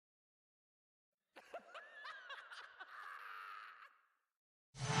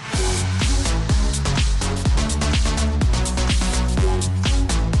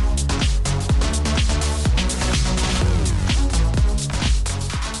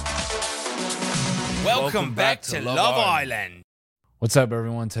Welcome back to Love Island. What's up,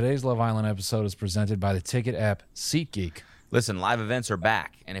 everyone? Today's Love Island episode is presented by the ticket app SeatGeek. Listen, live events are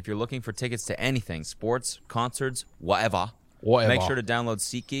back, and if you're looking for tickets to anything, sports, concerts, whatever, make sure to download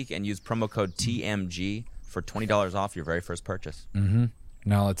SeatGeek and use promo code TMG for $20 off your very first purchase. Mm-hmm.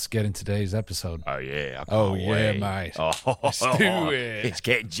 Now let's get in today's episode. Oh, yeah. Mate. Oh, Let's do it. It's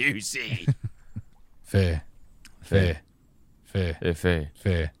getting juicy. Fair. Fair. Fair. Fair. Fair.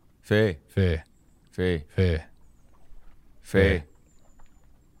 Fair. Fair. Fair. Fair. Fair. Fair. Fair.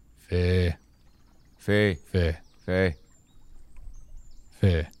 Fair. Fair. Fair. Fair.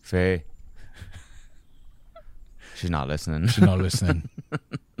 Fair. Fair. She's not listening. She's not listening.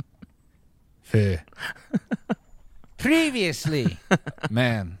 Fair. Previously.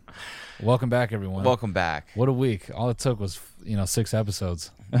 Man, welcome back, everyone. Welcome back. What a week. All it took was, 6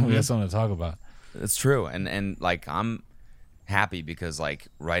 episodes. We had something to talk about. It's true. And like, I'm happy because, like,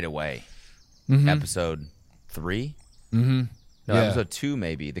 right away, episode 3? Mm-hmm. No, Yeah. episode 2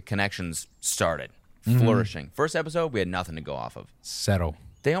 maybe, the connections started flourishing. First episode, we had nothing to go off of. Settle.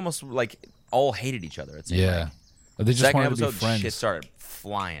 They almost, like, all hated each other. It seemed Yeah. like. But they just Second wanted to be episode, friends. shit started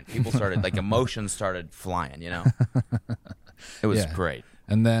flying. People started, like, emotions started flying, It was Yeah. great.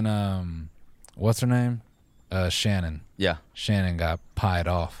 And then, what's her name? Shannon. Yeah. Shannon got pied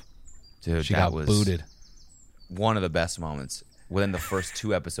off. Dude, She that got was booted. one of the best moments within the first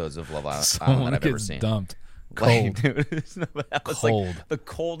 2 episodes of Love Island Someone that I've ever gets seen. dumped. Like, Cold. dude, that was Cold. like the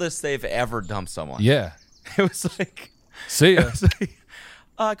coldest they've ever dumped someone. Yeah. It was like, See ya.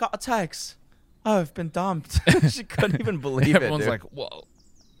 I got a text. Oh, I've been dumped. She couldn't even believe Everyone's it. like, whoa.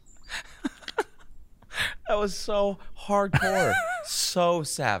 That was so hardcore, so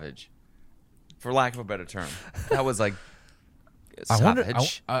savage, for lack of a better term. That was like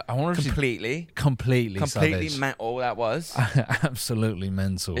savage. I wonder if completely savage. mental. That was. Absolutely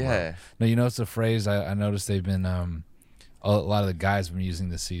mental. Bro. Yeah. Now, it's a phrase I noticed they've been, a lot of the guys have been using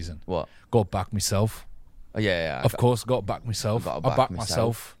this season. What? Go back myself. Oh, yeah. Of course, got back myself. Gotta I back back myself.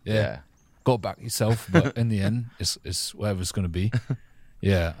 myself. Yeah. Yeah. Got back yourself, but in the end, it's whatever it's gonna be.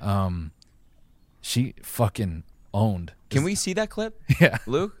 Yeah. She fucking owned. Can we see that clip, Yeah.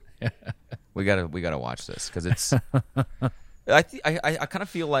 Luke? We gotta watch this because it's. I kind of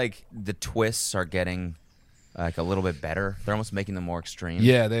feel like the twists are getting like a little bit better. They're almost making them more extreme.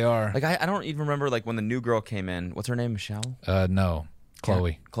 Yeah, they are. Like I don't even remember like when the new girl came in. What's her name? Michelle? No,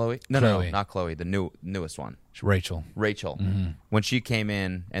 Chloe, Chloe? No, Chloe. not Chloe. The newest one. Rachel. Rachel. When she came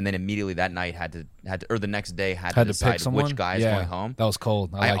in, and then immediately that night had to, or the next day had to Had to decide pick someone. which guy is Yeah, going home. That was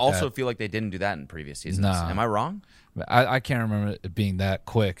cold. I like also that. feel like they didn't do that in previous seasons. Nah. Am I wrong? I can't remember it being that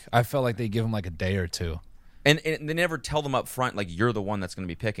quick. I felt like they give him like a day or two. And they never tell them up front, like, you're the one that's going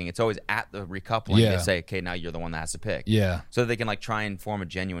to be picking. It's always at the recoupling. Yeah. They say, okay, now you're the one that has to pick. Yeah. So that they can, like, try and form a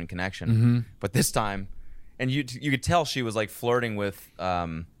genuine connection. But this time, and you could tell she was, like, flirting with,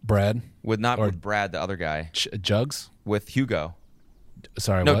 Brad. with Brad, the other guy. Jugs. With Hugo.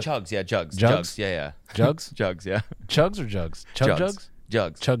 Sorry. No, what? Chugs. Yeah, Jugs. Jugs? Yeah. Jugs. Jugs, yeah. Chugs or jugs? Chug jugs.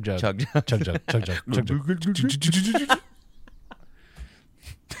 Jugs. Chug jug. Chug. Chug jug. Chug jug. Chug jug.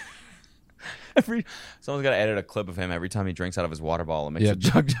 Someone's got to edit a clip of him every time he drinks out of his water bottle and makes Yeah.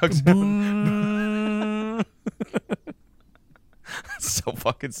 a jug sound. So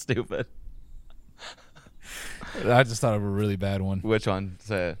fucking stupid. I just thought of a really bad one. Which one?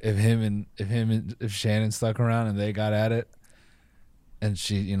 Say it. If Shannon stuck around and they got at it, and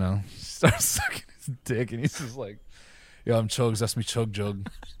she, starts sucking his dick, and he's just like, "Yo, I'm Chugs. That's me, Chug Jug.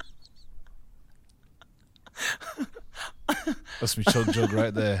 That's me, Chug Jug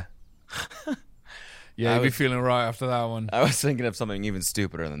right there." Yeah, you'd be feeling right after that one. I was thinking of something even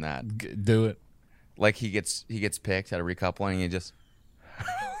stupider than that. Do it. Like he gets picked at a recoupling and he just.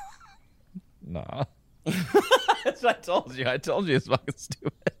 Nah. That's what I told you. I told you it's fucking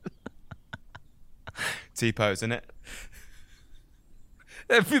stupid. T-pose, isn't it?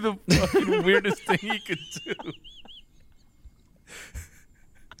 That'd be the fucking weirdest thing he could do.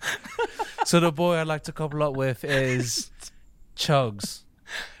 So the boy I'd like to couple up with is Chugs.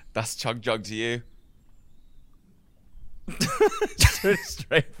 That's Chug Jug to you.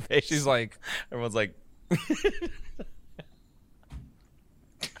 Straight face. She's like, Everyone's like,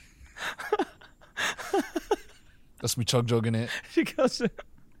 "That's me, Chug Jug in it. she goes,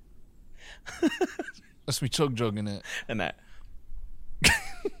 That's me, Chug Jug in it." and that.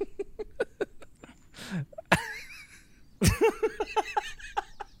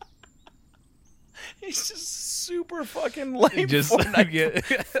 He's just super fucking lame. Just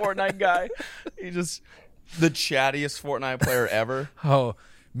Fortnite guy. He just the chattiest Fortnite player ever. Oh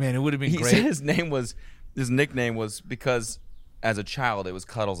man, it would have been He great. said his nickname was because as a child it was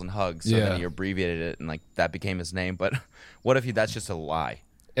Cuddles and Hugs, so then he abbreviated it and like that became his name. But what if that's just a lie?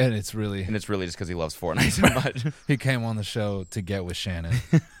 And it's really just because he loves Fortnite so much. He came on the show to get with Shannon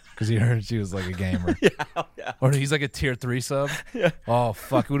because he heard she was like a gamer. Yeah. Or he's like a tier 3 sub. Yeah. Oh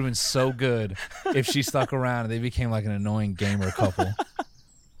fuck! It would have been so good if she stuck around and they became like an annoying gamer couple.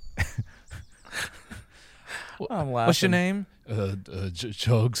 I'm laughing. What's your name?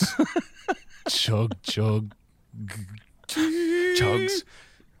 Chugs. Chug. Chugs.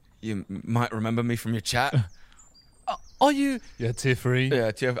 You might remember me from your chat. Are you? Yeah, tier 3.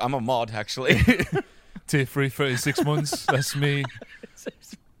 Yeah, I'm a mod actually. Tier 3, 36 months. That's me.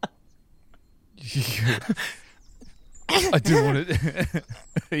 I do want to.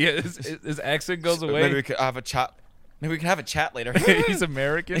 Yeah, his accent goes away. Maybe we could have a chat. Maybe we can have a chat later. He's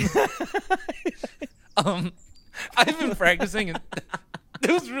American. I've been practicing, and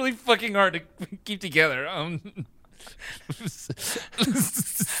it was really fucking hard to keep together.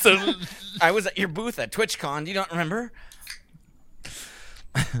 So, I was at your booth at TwitchCon. You don't remember?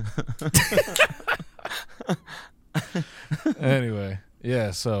 Anyway,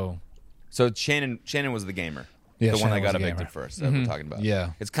 yeah. So Shannon was the gamer. Yeah, the one that Shannon got was a evicted gamer. first that we're talking about.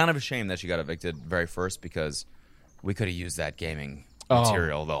 Yeah. It's kind of a shame that she got evicted very first because we could have used that gaming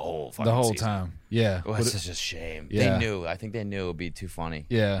material the whole season. time. Yeah. Oh, it's such a shame. Yeah. They knew. I think they knew it would be too funny.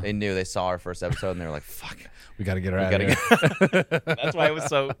 Yeah. They knew. They saw our first episode and they were like, fuck. We got to get her out of here. That's why it was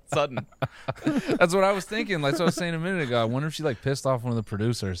so sudden. That's what I was thinking. Like, so I was saying a minute ago. I wonder if she like pissed off one of the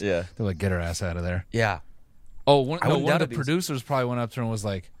producers. Yeah. They're like, get her ass out of there. Yeah. Oh, one of doubt the it. producers probably went up to her and was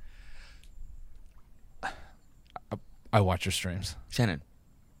like, I watch your streams. Shannon.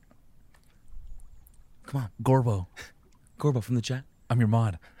 Come on. Gorbo from the chat. I'm your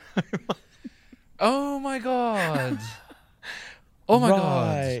mod. Oh my god. Oh my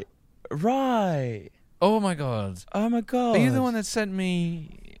god. Right. Oh my god. Oh my god. Are you the one that sent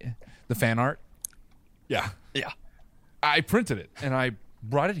me the fan art? Yeah. Yeah. I printed it and I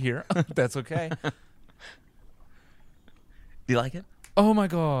brought it here. That's okay. Do you like it? Oh my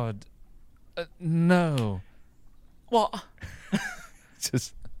god. No. Well,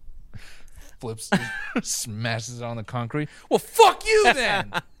 Just flips, smashes it on the concrete. Well, fuck you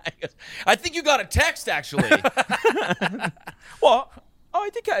then. I think you got a text actually. What? Oh, I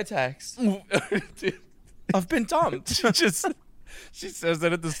did get a text. I've been dumped. She says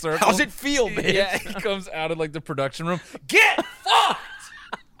that at the circle. How's it feel, bitch? Yeah, he comes out of like the production room. Get fucked.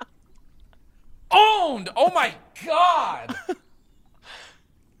 Owned. Oh my god.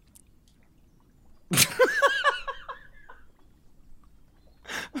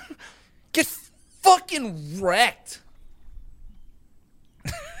 Get fucking wrecked.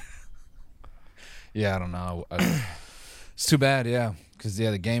 Yeah, I don't know. It's too bad, yeah, because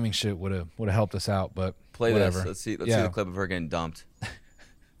the gaming shit would have helped us out, but Play whatever. this. Let's see the clip of her getting dumped.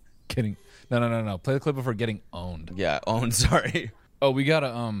 Kidding. No. Play the clip of her getting owned. Yeah, owned. Sorry. Oh, we gotta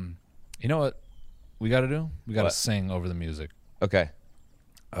you know what we gotta do? We gotta What? sing over the music. Okay.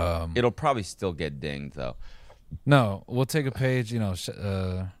 It'll probably still get dinged though. No, we'll take a page. You know,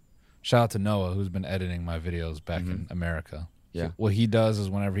 shout out to Noah who's been editing my videos back in America. Yeah. What he does is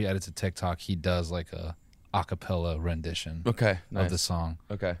whenever he edits a TikTok, he does like a acapella rendition Okay. Nice. of the song.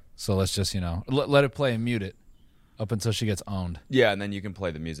 Okay. So let's just let it play and mute it up until she gets owned. Yeah, and then you can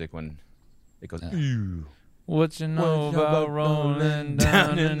play the music when it goes. Ew. What you know about rolling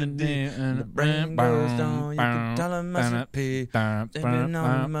down in the deep and the brain goes down, you can tell 'em I should pee. Depending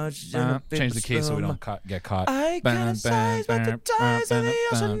on how much you should be Change the key so we slow. don't get caught. I capsize with the tides of the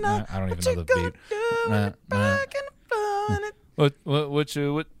ocean now. I don't even What know you the gonna beat. do when it's back in the front? What?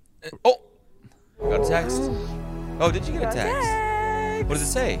 Oh, got a text. Oh, did you get a text? What does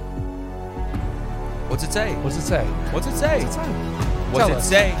it say? What's it say? What's it say? What's it say? Tell What's it us.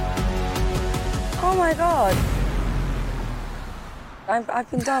 say? Oh my god. I've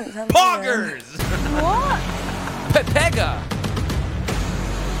been dumped. haven't I? Poggers! What? Pega.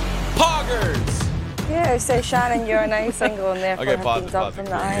 Poggers! Yeah, so Shannon, you're now single and therefore Okay, have pause been it, dumped pause it. from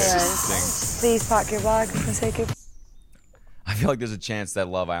the Yeah, island. sing. Please pack your bags and take it. I feel like there's a chance that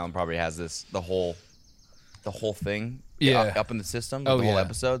Love Island probably has the whole thing Yeah. up in the system, Oh, the whole yeah.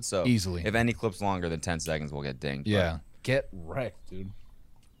 episode. So Easily. if any clip's longer than 10 seconds, we'll get dinged. Yeah. Get wrecked, dude.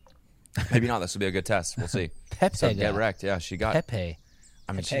 But maybe not. This will be a good test. We'll see. Pepe. So get wrecked. Yeah, she got. Pepe.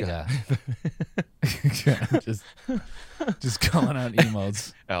 I mean, she got just calling out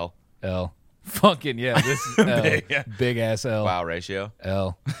emotes. L. L. Fucking yeah, this is L. Big, yeah. Big ass L. Wow ratio.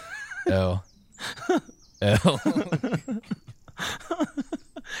 L. L. L.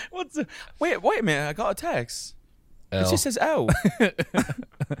 What's the, wait a minute. I got a text. L. It just says L.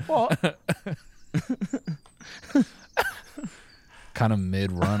 What? kind of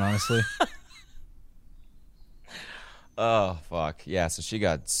mid-run, honestly. Oh, fuck. Yeah, so she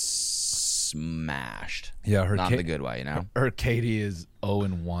got smashed. Yeah, Not in the good way, you know? Her Katie is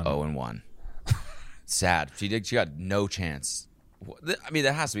 0-1. 0-1. Sad. She got no chance. I mean,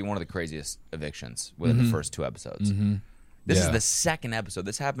 that has to be one of the craziest evictions within the first 2 episodes. Mm-hmm. This is Yeah. the second episode.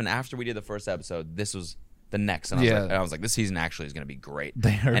 This happened after we did the first episode. This was the next. And I was like, this season actually is going to be great.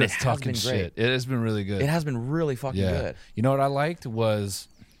 They heard and us talking shit. It has been really good. It has been really fucking good. You know what I liked was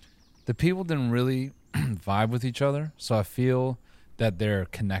the people didn't really vibe with each other. So I feel that their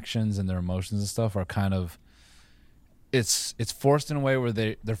connections and their emotions and stuff are kind of it's forced in a way where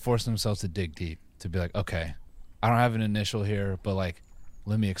they're forcing themselves to dig deep, to be like, okay, I don't have an initial here, but like,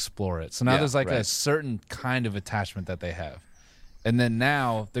 let me explore it. So now there's like a certain kind of attachment that they have. And then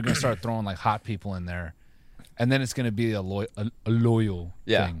now they're going to start throwing like hot people in there. And then it's going to be a loyal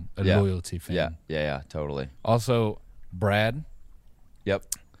thing, loyalty thing. Yeah, totally. Also, Brad. Yep.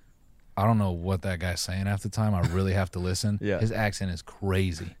 I don't know what that guy's saying half the time. I really have to listen. Yeah. His accent is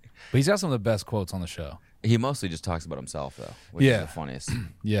crazy. But he's got some of the best quotes on the show. He mostly just talks about himself, though, which is the funniest.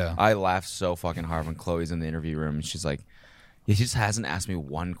 Yeah. I laughed so fucking hard when Chloe's in the interview room, and she's like, he just hasn't asked me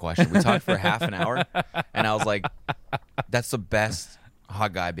one question. We talked for half an hour, and I was like, that's the best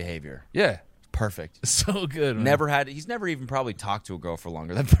hot guy behavior. Yeah. Perfect. So good, man. He's never even probably talked to a girl for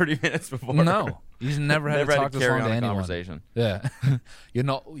longer than 30 minutes before. No. He's never had to talk this carry long on to a anyone. conversation. Yeah. You're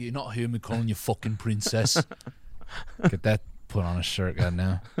not hearing me calling you fucking princess. Get that put on a shirt,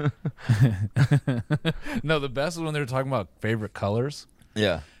 goddamn. No, the best is when they were talking about favorite colors.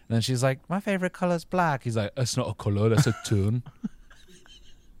 Yeah. And then she's like, my favorite color is black. He's like, that's not a color, that's a tone.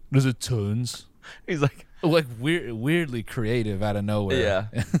 Those are tones. He's like weirdly creative out of nowhere.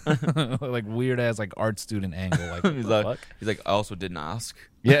 Yeah. Like weird ass like art student angle. Like, he's like, I also didn't ask.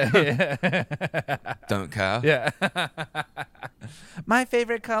 Yeah. Don't care. Yeah. My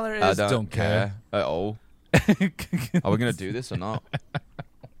favorite color is don't care. At all. Are we gonna do this or not?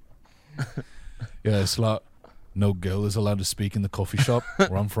 Yeah, it's like no girl is allowed to speak in the coffee shop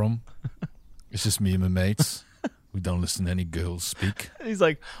where I'm from. It's just me and my mates. We don't listen to any girls speak. He's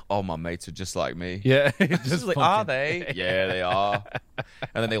like, oh, my mates are just like me. Yeah. Just like, are they? Yeah, they are.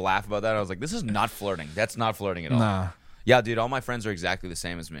 And then they laugh about that. I was like, this is not flirting. That's not flirting at all. Nah. Yeah, dude, all my friends are exactly the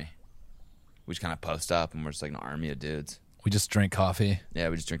same as me. We just kind of post up and we're just like an army of dudes. We just drink coffee. Yeah,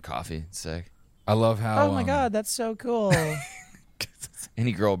 we just drink coffee. It's sick. I love how. Oh my God, that's so cool.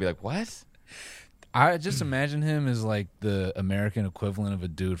 Any girl will be like, what? I just imagine him as like the American equivalent of a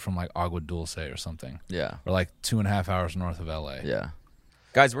dude from like Agua Dulce or something. Yeah. Or like 2.5 hours north of LA. Yeah.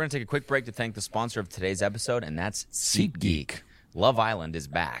 Guys, we're going to take a quick break to thank the sponsor of today's episode, and that's SeatGeek. Love Island is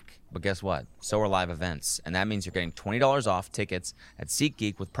back. But guess what? So are live events. And that means you're getting $20 off tickets at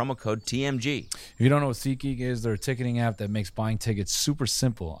SeatGeek with promo code TMG. If you don't know what SeatGeek is, they're a ticketing app that makes buying tickets super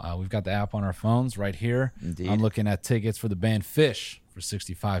simple. We've got the app on our phones right here. Indeed. I'm looking at tickets for the band Fish for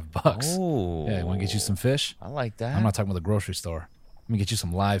 $65. Oh. Yeah, want to get you some fish? I like that. I'm not talking about the grocery store. Let me get you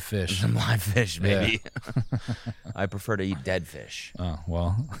some live fish. Some live fish, baby. I prefer to eat dead fish. Oh,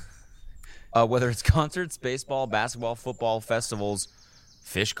 well. Whether it's concerts, baseball, basketball, football, festivals,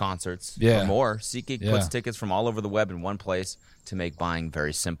 fish concerts, or more, SeatGeek puts tickets from all over the web in one place to make buying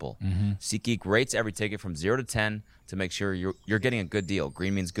very simple. SeatGeek rates every ticket from 0 to 10 to make sure you're getting a good deal.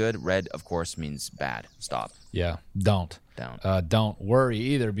 Green means good. Red, of course, means bad. Stop. Yeah, don't. Don't. Don't worry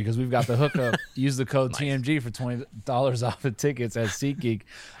either, because we've got the hookup. Use the code TMG for $20 off of tickets at SeatGeek.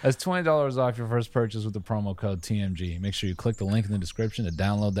 That's $20 off your first purchase with the promo code TMG. Make sure you click the link in the description to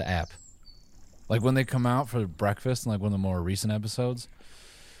download the app. Like when they come out for breakfast in like one of the more recent episodes,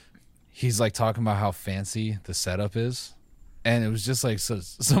 he's like talking about how fancy the setup is. And it was just like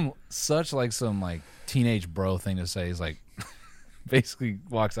some teenage bro thing to say. He's like, basically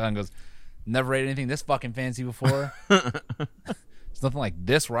walks out and goes, never ate anything this fucking fancy before. It's nothing like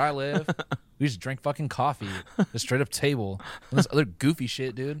this where I live. We just drink fucking coffee at a straight up table. And this other goofy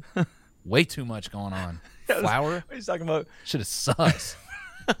shit, dude. Way too much going on. Flour? What are you talking about? Shit is sus.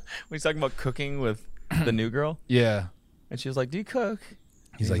 We're talking about cooking with the new girl. Yeah. And she was like, do you cook?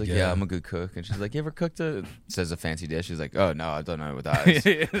 He's like, yeah, I'm a good cook. And she's like, you ever cooked says a fancy dish? She's like, oh, no, I don't know what that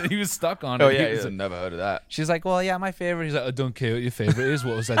is. He was stuck on it. Oh, yeah, I've never heard of that. She's like, well, yeah, my favorite. He's like, I don't care what your favorite is.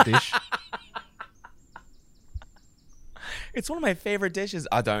 What was that dish? It's one of my favorite dishes.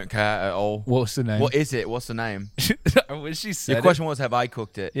 I don't care at all. What's the name? What is it? What's the name? I wish she said Your question was, have I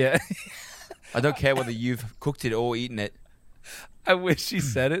cooked it? Yeah. I don't care whether you've cooked it or eaten it. I wish she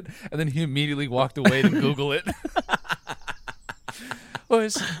said it, and then he immediately walked away to Google it. Oh,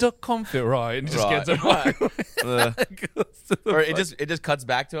 it's duck confit, right? And just gets it right. Or it just cuts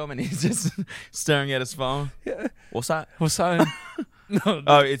back to him, and he's just staring at his phone. Yeah. What's that? What's that? No.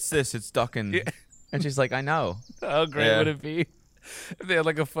 Oh, it's this. It's stuck in. Yeah. And she's like, I know. How great would it be if they had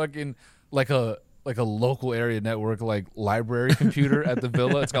like a fucking like a local area network like library computer at the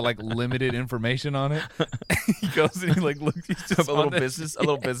villa? It's got like limited information on it. He goes and he like looks. He's just a little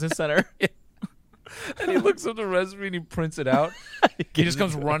business center. Yeah. And he looks up the recipe and he prints it out. He just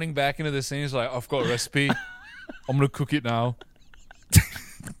comes running back into the scene. He's like, I've got a recipe. I'm gonna cook it now.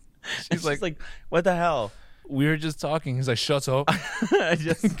 She's like, what the hell? We were just talking. He's like, shut up.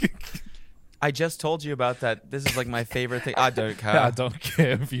 I just told you about that. This is like my favorite thing. I don't care. I don't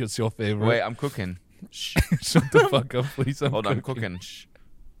care if it's your favorite. Wait, I'm cooking. Shut the fuck up, please. I'm cooking.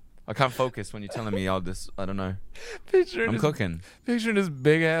 I can't focus when you're telling me all this. I don't know. I'm cooking. Picturing this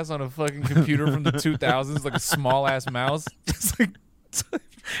big ass on a fucking computer from the 2000s, like a small ass mouse.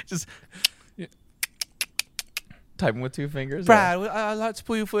 Just typing with 2 fingers. Brad, I'd like to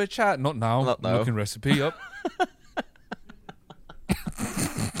pull you for a chat. Not now. Not now. Looking recipe up.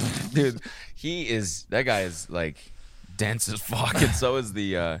 Dude, that guy is like dense as fuck, and so is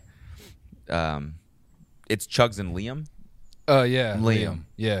the it's Chugs and Liam. Oh yeah, Liam.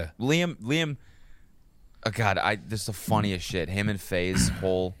 Yeah, Liam. Oh God, this is the funniest shit. Him and Faye's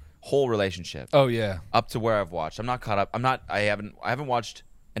whole relationship. Oh yeah, up to where I've watched. I'm not caught up. I haven't watched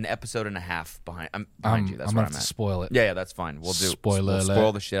an episode and a half behind. I'm behind you. That's I'm what gonna I'm at. Spoil it. Yeah, that's fine. We'll do.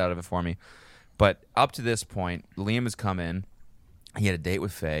 Spoil the shit out of it for me. But up to this point, Liam has come in. He had a date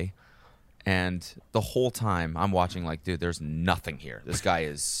with Faye. And the whole time I'm watching, like, dude, there's nothing here. This guy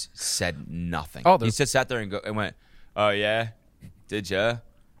has said nothing. Oh, he just sat there and went, "Oh yeah, did ya?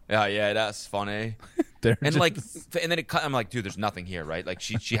 Yeah, that's funny." And then I'm like, dude, there's nothing here, right? Like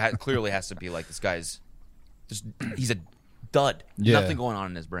she clearly has to be like, this guy's he's a dud. Yeah. Nothing going on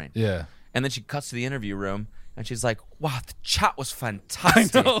in his brain. Yeah. And then she cuts to the interview room and she's like, "Wow, the chat was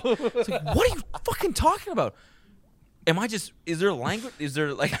fantastic." I know. It's like, what are you fucking talking about? Is there language? Is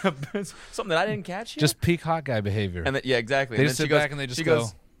there like something that I didn't catch here? Just peak hot guy behavior. And yeah, exactly. They and just sit back and they just go.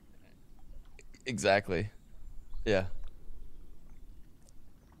 Exactly. Yeah.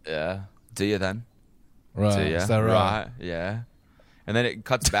 Yeah. Do you then? Right. Do you? Is that right? Yeah. And then it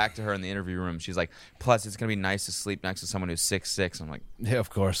cuts back to her in the interview room. She's like, plus it's going to be nice to sleep next to someone who's 6'6". I'm like, yeah, of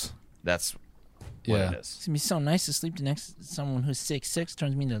course. That's what it is. It's going to be so nice to sleep next to someone who's 6'6",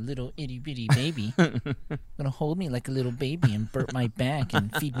 turns me into a little itty-bitty baby. Going to hold me like a little baby and burp my back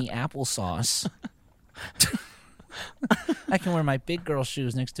and feed me applesauce. I can wear my big girl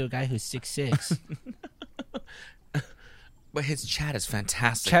shoes next to a guy who's 6'6". But his chat is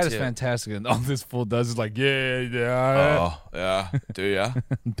fantastic. Chat is fantastic, and all this fool does is like, yeah. Oh, yeah. Do ya?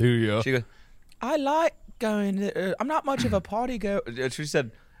 Do ya? She goes, I like going. I'm not much of a party girl. She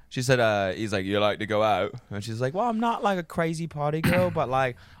said, he's like, you like to go out? And she's like, well, I'm not like a crazy party girl, but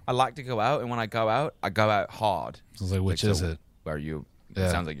like I like to go out, and when I go out hard. So I was like, which is it? Are you? Yeah.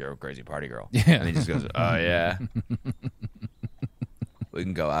 It sounds like you're a crazy party girl. Yeah. And he just goes, oh yeah. We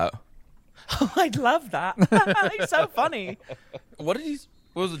can go out. Oh, I'd love that. He's so funny. What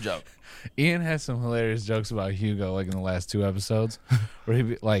was the joke? Ian has some hilarious jokes about Hugo, like in the last 2 episodes, where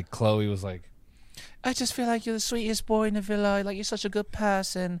he like Chloe was like, I just feel like you're the sweetest boy in the villa. Like, you're such a good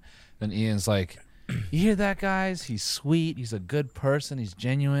person. Then Ian's like, you hear that, guys? He's sweet. He's a good person. He's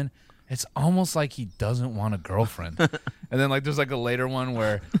genuine. It's almost like he doesn't want a girlfriend. And then like there's like a later one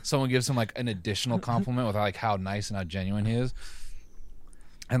where someone gives him like an additional compliment with like how nice and how genuine he is.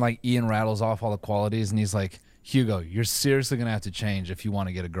 And like Ian rattles off all the qualities, and he's like, Hugo, you're seriously gonna have to change if you want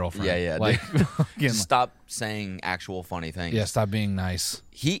to get a girlfriend. Yeah. Like, stop saying actual funny things. Yeah, stop being nice.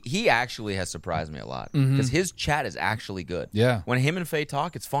 He actually has surprised me a lot because his chat is actually good. Yeah. When him and Faye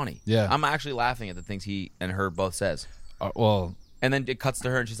talk, it's funny. Yeah. I'm actually laughing at the things he and her both says. Well. And then it cuts to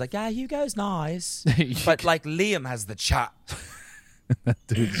her, and she's like, "Yeah, Hugo's nice, but like Liam has the chat." That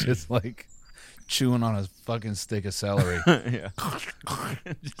dude's just like chewing on a fucking stick of celery. Yeah.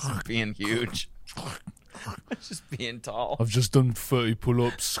 Just being huge. Just being tall. I've just done 30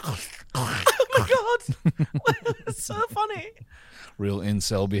 pull-ups. Oh my god. It's so funny. Real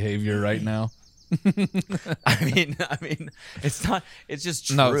incel behavior right now. I mean, it's not. It's just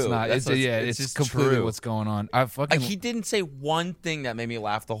true. No, it's not. It's just completely true. what's going on. I fucking. Like, he didn't say one thing that made me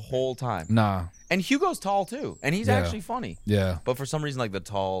laugh the whole time. Nah. And Hugo's tall too, and he's actually funny. Yeah. But for some reason, like the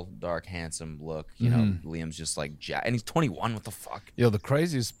tall, dark, handsome look, you know, Liam's just like and he's 21. What the fuck? Yo, the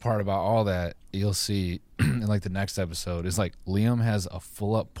craziest part about all that you'll see in like the next episode is like Liam has a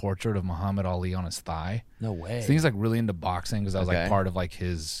full-up portrait of Muhammad Ali on his thigh. No way. So he's like really into boxing because that was like part of like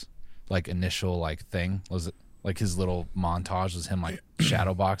his like initial like thing was it, like his little montage was him like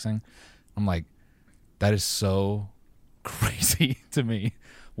shadow boxing. I'm like, that is so crazy to me.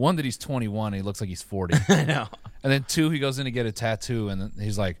 One, that he's 21 and he looks like he's 40. I know. And then 2, he goes in to get a tattoo and then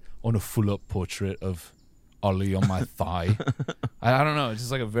he's like, I want a full-up portrait of Ali on my thigh. I don't know. It's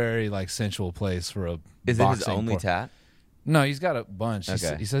just like a very like sensual place for a Is it his only tat? No, he's got a bunch.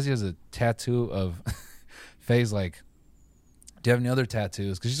 Okay. He says he has a tattoo of Faye's like, do you have any other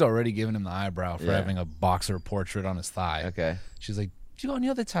tattoos? Because she's already given him the eyebrow for having a boxer portrait on his thigh. Okay. She's like, do you got any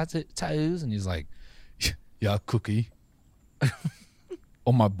other tattoos? And he's like, yeah, cookie.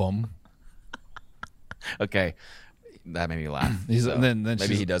 On my bum. Okay. That made me laugh. Then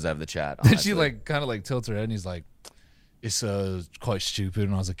maybe he does have the chat. Then she like kind of like tilts her head and he's like, it's quite stupid.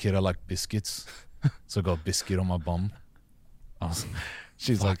 When I was a kid, I liked biscuits. So I got a biscuit on my bum.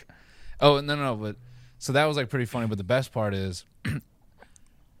 She's like, oh, no. But so that was like pretty funny. But the best part is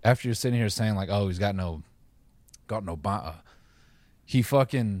after you're sitting here saying like, oh, he's got no he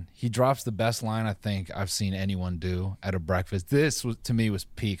drops the best line I think I've seen anyone do at a breakfast. This was, to me, was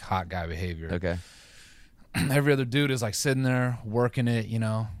peak hot guy behavior. Okay. Every other dude is like sitting there working it, you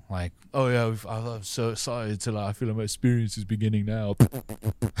know, like, oh yeah, I'm so excited till I feel like my experience is beginning now.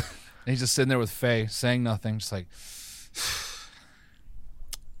 And he's just sitting there with Faye, saying nothing, just like,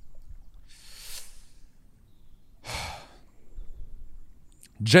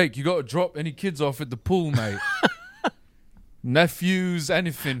 Jake, you got to drop any kids off at the pool, mate. Nephews,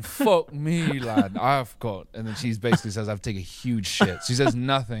 anything, fuck me, lad. I've got, and then she basically says, I've taken a huge shit. She says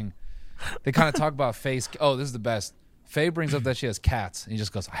nothing. They kind of talk about Faye's. Oh, this is the best. Faye brings up that she has cats, and he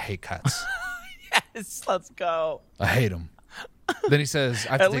just goes, I hate cats. Yes, let's go. I hate them. Then he says,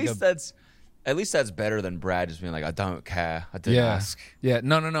 I have At to least that's better than Brad just being like, I don't care. I didn't yeah. ask. Yeah,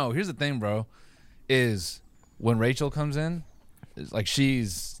 no. Here's the thing, bro, is when Rachel comes in, it's like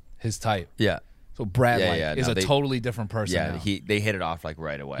she's his type. Yeah. So Brad is no, a totally different person. Yeah, now. they hit it off like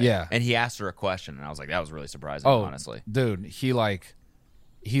right away. Yeah. And he asked her a question, and I was like, that was really surprising, honestly. Dude,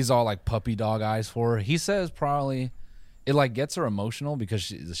 he's all like puppy dog eyes for her. He says probably it like gets her emotional because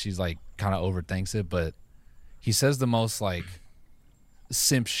she's like kind of overthinks it, but he says the most like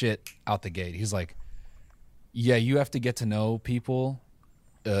simp shit out the gate. He's like, yeah, you have to get to know people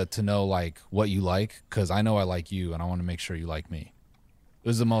to know like what you like, because I know I like you and I want to make sure you like me. It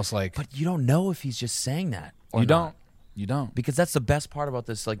was the most like, But you don't know if he's just saying that. you don't Because that's the best part about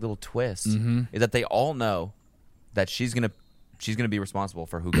this like little twist is that they all know that she's gonna be responsible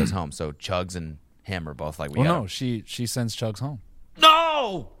for who goes home. So Chugs and him are both like, no, she sends Chugs home.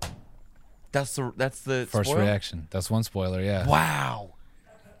 No, that's the First spoiler? reaction. That's one spoiler. Yeah. Wow.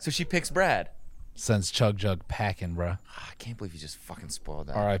 So she picks Brad. Sends Chug Jug packing, bro. I can't believe you just fucking spoiled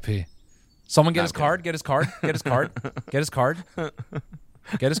that. R.I.P. Someone get his card. Get his card. Get his card. Get his card.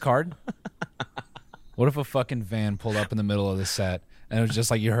 Get his card. What if a fucking van pulled up in the middle of the set and it was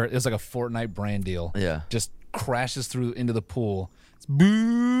just like you heard? It was like a Fortnite brand deal. Yeah. Just crashes through into the pool. It's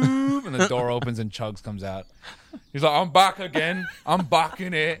boom, and the door opens and Chugs comes out. He's like, I'm back again. I'm back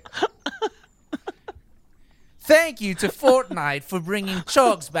in it. Thank you to Fortnite for bringing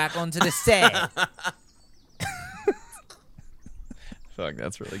Chugs back onto the set. Fuck,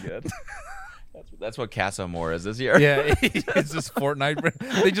 that's really good. That's what Casa Amor is this year. Yeah, it's just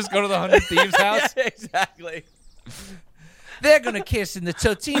Fortnite. They just go to the 100 Thieves house. Yeah, exactly. They're going to kiss in the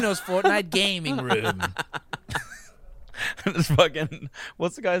Totino's Fortnite gaming room. This fucking,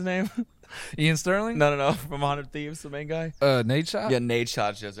 what's the guy's name? Ian Sterling? No, from 100 Thieves, the main guy. Nate Shot? Yeah, Nate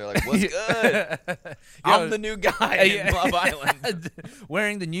Shot just they're like, what's good? I'm the new guy in Love Island.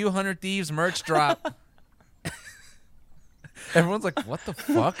 Wearing the new 100 Thieves merch drop. Everyone's like, what the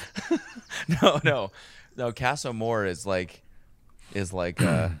fuck? No. Casa Amor is like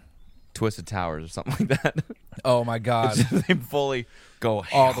Twisted Towers or something like that. Oh my god! They fully go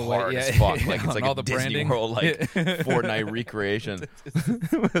all the way, hard yeah, as fuck. Like it's like all a the Disney branding. World like Fortnite recreation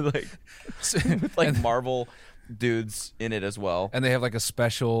with like Marvel dudes in it as well. And they have like a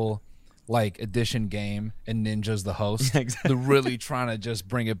special like edition game, and Ninja's the host. Yeah, exactly. They're really trying to just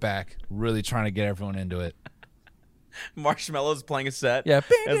bring it back. Really trying to get everyone into it. Marshmallow's playing a set Yeah,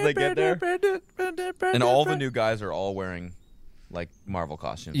 as they get there, and all the new guys are all wearing like Marvel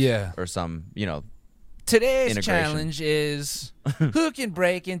costumes. Yeah, or some Today's integration. challenge is who can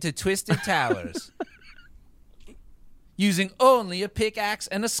break into Twisted Towers using only a pickaxe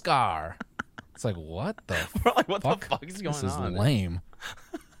and a scar. It's like, what the We're like, what fuck? the fuck is going This is on? lame.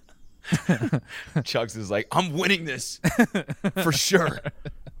 Chugs is like, I'm winning this for sure.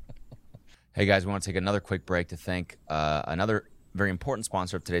 Hey guys, we want to take another quick break to thank another very important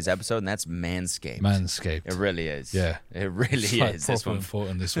sponsor of today's episode, and that's Manscaped. Manscaped. It really is. Yeah. It really is. This one.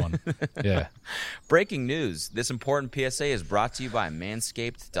 Important, this one. Yeah. Breaking news. This important PSA is brought to you by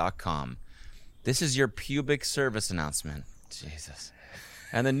Manscaped.com. This is your pubic service announcement. Jesus.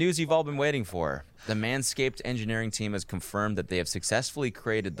 And the news you've all been waiting for. The Manscaped engineering team has confirmed that they have successfully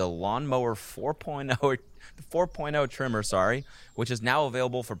created the Lawnmower 4.0 trimmer, which is now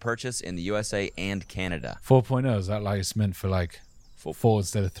available for purchase in the USA and Canada. 4.0, is that like it's meant for like 4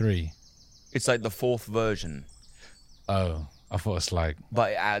 instead of 3? It's like the 4th version. Oh, I thought it's like...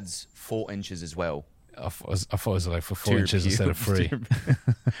 But it adds 4 inches as well. I thought it was like for 4 inches instead of 3. To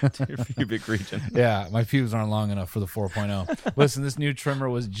your pubic region. Yeah, my pubes aren't long enough for the 4.0. Listen, this new trimmer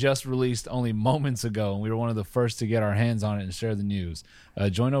was just released only moments ago, and we were one of the first to get our hands on it and share the news.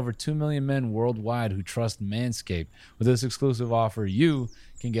 Join over 2 million men worldwide who trust Manscaped. With this exclusive offer, you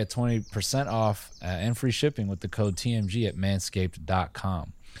can get 20% off and free shipping with the code TMG at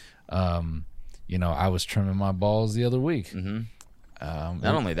manscaped.com. I was trimming my balls the other week. Mm-hmm.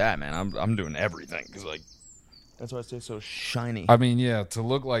 Not only that, man, I'm doing everything because that's why I stay so shiny. I mean, yeah, to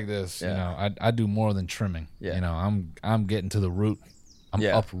look like this, I do more than trimming. Yeah. I'm getting to the root. I'm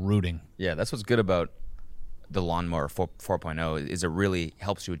uprooting. Yeah, that's what's good about the Lawnmower 4.0 is it really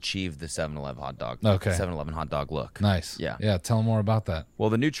helps you achieve the 7-Eleven hot dog. Okay. 7-Eleven hot dog look. Nice. Yeah. Tell them more about that. Well,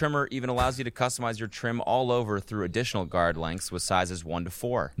 the new trimmer even allows you to customize your trim all over through additional guard lengths with sizes 1 to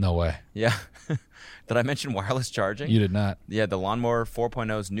 4. No way. Yeah. Did I mention wireless charging? You did not. Yeah, the Lawnmower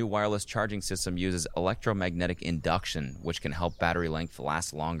 4.0's new wireless charging system uses electromagnetic induction, which can help battery length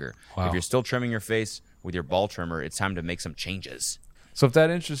last longer. Wow. If you're still trimming your face with your ball trimmer, it's time to make some changes. So if that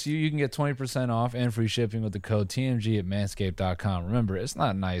interests you, you can get 20% off and free shipping with the code TMG at manscaped.com. Remember, it's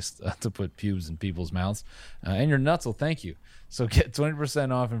not nice to put pubes in people's mouths, and your nuts will thank you. So get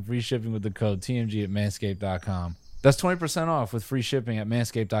 20% off and free shipping with the code TMG at manscaped.com. That's 20% off with free shipping at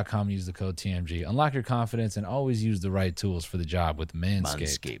manscaped.com. Use the code TMG. Unlock your confidence and always use the right tools for the job with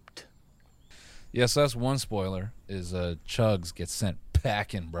Manscaped. Yeah, so that's one spoiler, is Chugs gets sent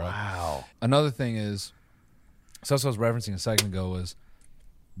packing, bro. Wow. Another thing is, so that's what I was referencing a second ago, was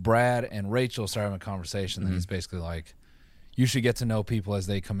Brad and Rachel started having a conversation that he's basically like, you should get to know people as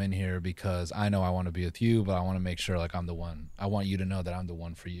they come in here because I know I want to be with you, but I want to make sure like I'm the one. I want you to know that I'm the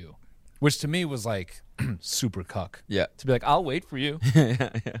one for you. Which to me was like super cuck. Yeah. To be like, I'll wait for you.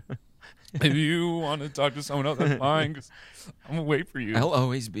 If you want to talk to someone else, that's fine. 'Cause I'm going to wait for you. I'll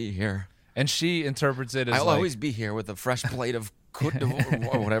always be here. And she interprets it as I'll like, always be here with a fresh plate of Côte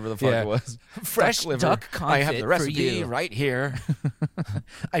d'Ivoire, or whatever the fuck it was. Fresh duck confit I have the for recipe you. right here.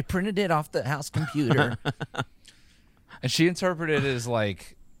 I printed it off the house computer. and she interpreted it as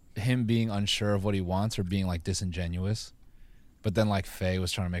like him being unsure of what he wants or being like disingenuous. But then like Faye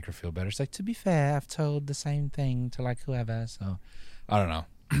was trying to make her feel better. She's like, to be fair, I've told the same thing to like whoever. So I don't know.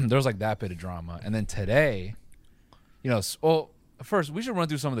 There was like that bit of drama. And then today, first we should run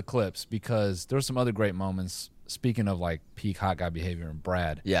through some of the clips because there were some other great moments. Speaking of like peak hot guy behavior and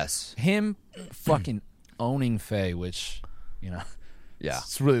Brad. Yes. Him fucking owning Faye, which, yeah,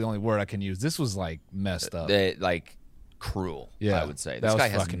 it's really the only word I can use. This was like messed up. Like cruel, Yeah, I would say. that This was guy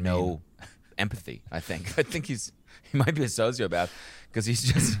has fucking no mean. empathy, I think. I think he might be a sociopath because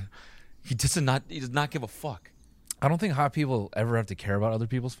he does not give a fuck. I don't think hot people ever have to care about other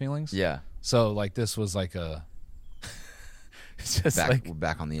people's feelings. Yeah. So like this was like a it's just We're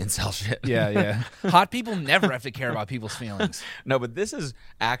back on the incel shit. yeah. Hot people never have to care about people's feelings. No, but this is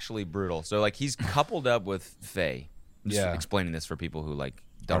actually brutal. So like he's coupled up with Faye. I'm just explaining this for people who like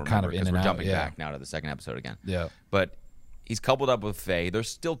don't Are kind remember of in because and we're out, jumping yeah. back now to the second episode again. Yeah. But he's coupled up with Faye. They're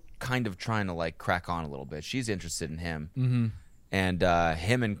still kind of trying to like crack on a little bit. She's interested in him. Mm-hmm. And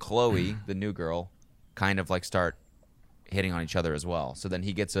him and Chloe, the new girl, kind of like start hitting on each other as well. So then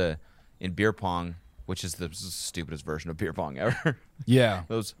he gets in beer pong, which is the stupidest version of beer pong ever. Yeah.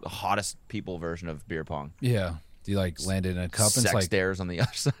 Those hottest people version of beer pong. Yeah. Do you like land it in a cup and Sex it's like stairs on the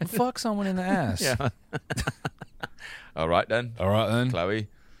other side. fuck someone in the ass? Yeah. All right then, All right then. Chloe.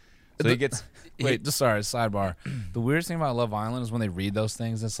 So he gets. Wait, just sorry, sidebar. The weirdest thing about Love Island is when they read those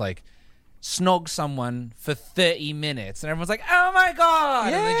things, it's like snog someone for 30 minutes and everyone's like, oh my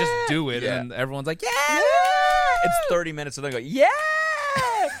god, and they just do it Yeah. and everyone's like, yeah. It's 30 minutes, and they go, yeah,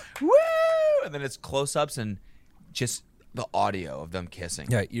 woo, and then it's close-ups and just the audio of them kissing.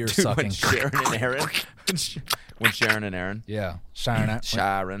 Yeah, ear Dude, sucking. When Sharon and Aaron. When Sharon and Aaron. Yeah,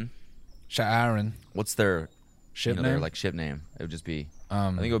 Sharon. What's their Ship their name? like ship name? It would just be.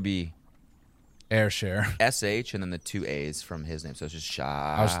 I think it would be Airshare. SH and then the 2 A's from his name. So it's just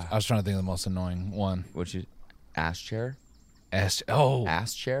Sha. I was trying to think of the most annoying one. What'd you? Ass chair? Ass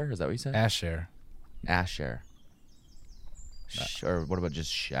chair? Is that what you said? Share. Ass chair. Or what about just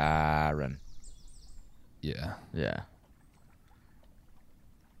Sharon? Yeah. Yeah.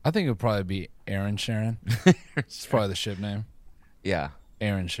 I think it would probably be Aaron Sharon. It's probably the ship name. Yeah.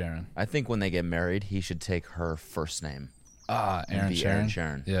 Aaron Sharon. I think when they get married, he should take her first name. Aaron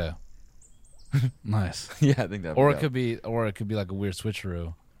Sharon. Yeah. Nice. Yeah, I think that. Or it could be like a weird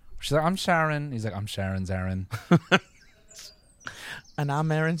switcheroo. She's like, I'm Sharon. He's like, I'm Sharon's Aaron. And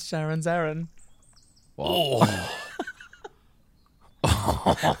I'm Sharon's Aaron. Oh.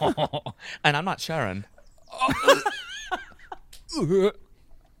 And I'm not Sharon.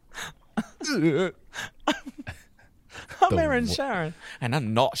 I'm Aaron Sharon. And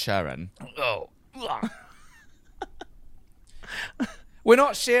I'm not Sharon. Oh. We're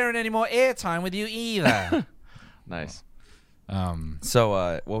not sharing any more airtime with you either. Nice.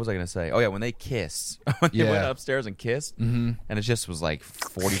 So what was I gonna say? Oh yeah, when they kissed, when they went upstairs and kissed, and it just was like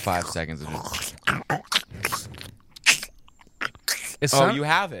 45 seconds of just. You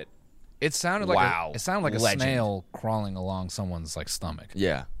have it. It sounded like a snail crawling along someone's like stomach.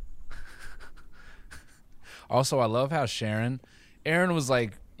 Yeah. Also, I love how Aaron was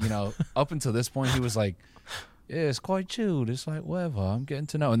like, up until this point, he was like, yeah, it's quite chilled. It's like, whatever, I'm getting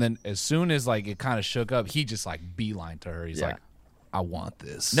to know. And then as soon as like it kind of shook up, he just like beeline to her. He's like, I want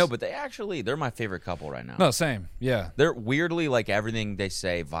this. No, but they're my favorite couple right now. No, same. Yeah. They're weirdly like everything they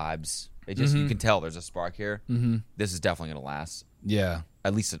say vibes. It just, you can tell there's a spark here. Mm-hmm. This is definitely going to last. Yeah.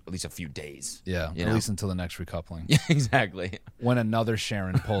 At least a few days. Yeah. At least until the next recoupling. Yeah, exactly. When another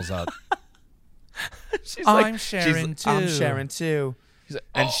Sharon pulls up. She's I'm Sharon too. I'm Sharon too. Like,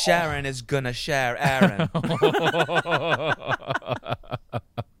 and Sharon is gonna share Aaron. You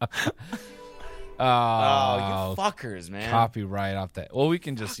fuckers, man. Copyright off that. Well, we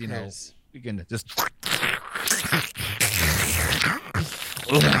can just, we can just.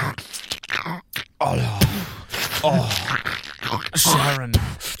 Sharon.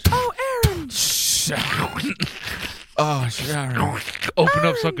 Oh, Aaron. Sharon. Oh, Sharon. Open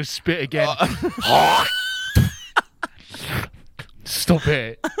up so I can spit again. Stop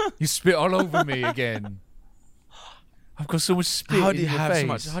it. You spit all over me again. I've got so much spit in your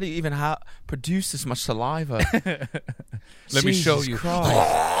face. How do you even produce this much saliva? Let me show you.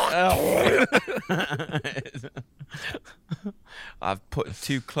 I've put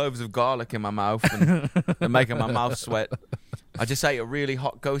 2 cloves of garlic in my mouth and they're making my mouth sweat. I just ate a really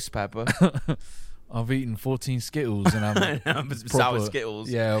hot ghost pepper. I've eaten 14 Skittles and I'm sour Skittles.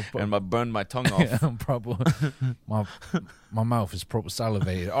 Yeah, and I burned my tongue off. Yeah, I'm proper. My mouth is proper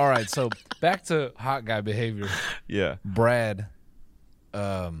salivated. All right, so back to hot guy behavior. Yeah, Brad,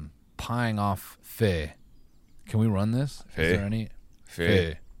 pieing off Faye. Can we run this? Faye. Is there any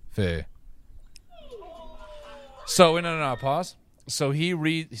Faye? So no, pause. So he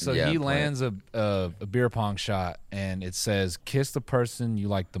lands a beer pong shot, and it says, kiss the person you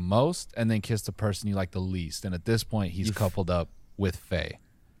like the most, and then kiss the person you like the least. And at this point, he's coupled up with Faye.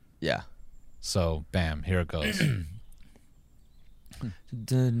 Yeah. So, bam, here it goes.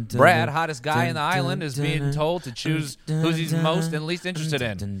 Brad, hottest guy in the island, is being told to choose who he's most and least interested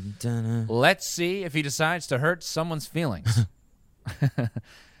in. Let's see if he decides to hurt someone's feelings.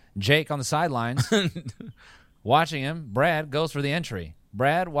 Jake on the sidelines. Watching him, Brad goes for the entry.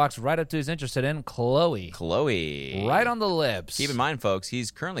 Brad walks right up to who's interested in Chloe. Right on the lips. Keep in mind, folks, he's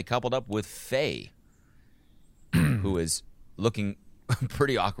currently coupled up with Faye, who is looking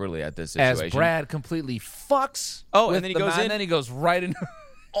pretty awkwardly at this situation. As Brad completely fucks. And then he goes in. And then he goes right in.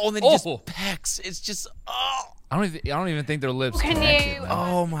 And then he just pecks. It's just, I don't even think their lips Can connected, you? man.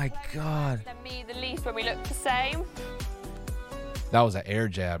 Oh my god. Than me the least when we look the same. That was an air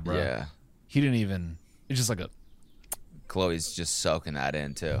jab, bro. Yeah. He didn't even. It's just like a. Chloe's just soaking that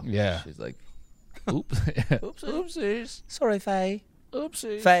in too. Yeah. She's like, oops. Oopsies. Sorry, Faye.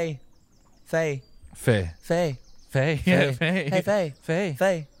 Oopsies. Faye. Faye. Hey, Yeah, Faye. Faye.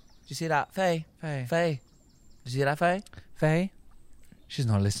 Did you see that? Faye. Did you see that, Faye? Faye. She's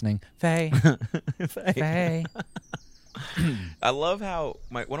not listening. Faye. Faye. I love how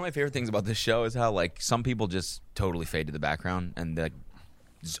one of my favorite things about this show is how like some people just totally fade to the background and like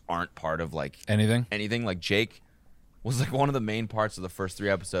just aren't part of like anything. Like Jake was like one of the main parts of the first 3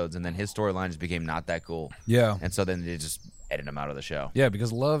 episodes, and then his storyline just became not that cool. Yeah, and so then they just edited him out of the show. Yeah,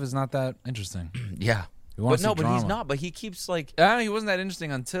 because love is not that interesting. Yeah, but he's not. But he keeps like he wasn't that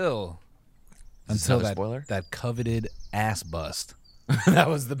interesting until spoiler? that coveted ass bust. That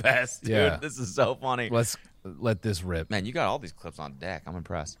was the best, dude. Yeah. This is so funny. Let's let this rip. Man, you got all these clips on deck. I'm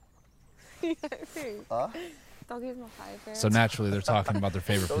impressed. Doggy's my favorite. So naturally, they're talking about their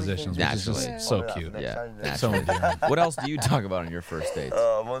favorite positions, which is just so cute. Yeah, so endearing. What else do you talk about on your first dates?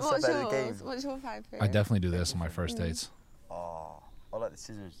 What's your favorite? I definitely do this on my first dates. Oh, I like the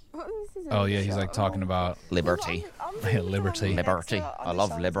scissors. What are the scissors? Oh yeah, he's like talking about liberty. Liberty. Liberty. I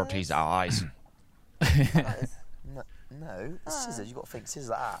love Liberty's eyes. No, the scissors. You got to think scissors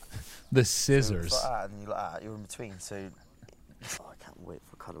like that. The scissors. Like that, and you like that. You're in between. So Oh, I can't wait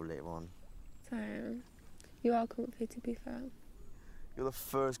for a cuddle later on. Same. You are comfy, to be fair. You're the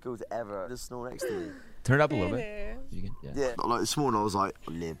first girl to ever just snore next to me. Turn it up a little bit. Really? You can, Yeah. Like this morning, I was like,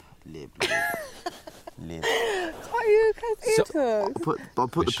 lib. Can't you I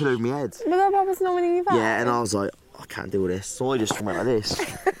put the pillow in my head. But that Papa's not winning you back. Yeah, and I was like, I can't do this. So I just went like this.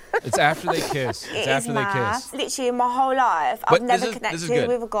 It's after they kiss. It's after they kiss. Literally, in my whole life, But I've never this is connected good.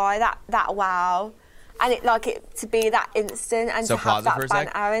 with a guy that well. And it to be that instant and So to have pause it for that a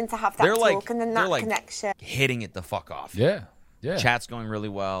sec. banter and to have that They're talk and then that they're connection. hitting it the fuck off. Yeah. Yeah. Chat's going really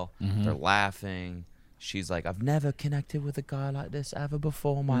well. They're laughing. She's like, I've never connected with a guy like this ever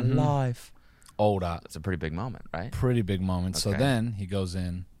before in my life. Oh, that. It's a pretty big moment, right? Pretty big moment. So Okay. then he goes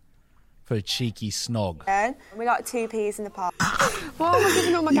in for a cheeky snog. And we like 2 peas in the park. What am I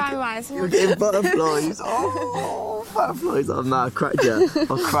giving all my guy advice? You're getting butterflies. Oh, butterflies. Oh, no, I cracked you. I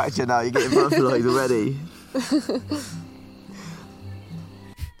cracked you now. You're getting butterflies already.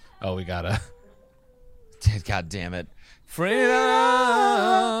 Oh, we gotta. God damn it. Freedom.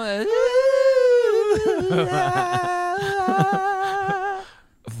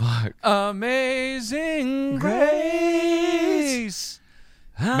 Fuck. Amazing grace.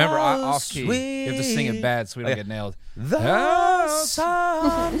 Remember, off key. You have to sing it bad so we don't get nailed. The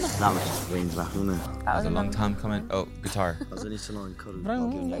sun. That was just rings back, wasn't it? That was a long time coming. Oh, guitar. I was only so long cuddled. I'll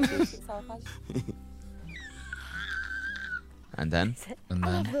give you like this. And then? And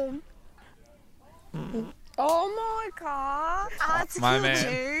then. Oh my god. My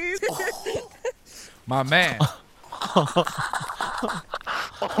man. My man.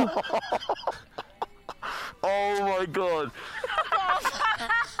 Oh my god.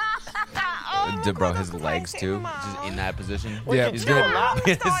 Bro, his legs too, just in that position. Yeah, he's good.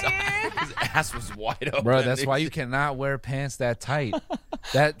 his ass was wide open. Bro, that's why you cannot wear pants that tight.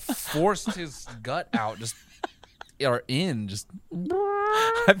 That forced his gut out, just or in, just.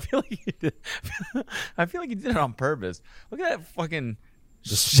 I feel like he did. I feel like he did it on purpose. Look at that fucking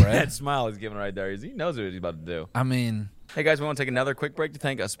spread? that smile he's giving right there. He knows what he's about to do. I mean, Hey guys, we want to take another quick break to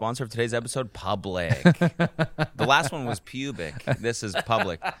thank a sponsor of today's episode, Public. The last one was Pubic. This is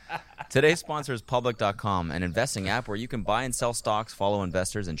Public. Today's sponsor is Public.com, an investing app where you can buy and sell stocks, follow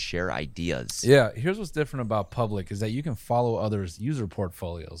investors, and share ideas. yeah. Here's what's different about Public is that you can follow others' user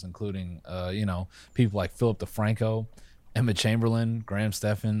portfolios, including, people like Philip DeFranco, Emma Chamberlain, Graham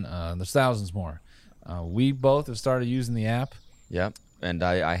Stephan. There's thousands more. We both have started using the app. Yep. And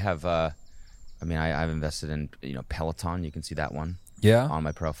I have, I've invested in, Peloton. You can see that one Yeah. on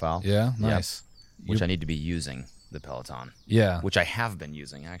my profile. Yeah. Yep. Nice. Which I need to be using, the Peloton. Yeah. Which I have been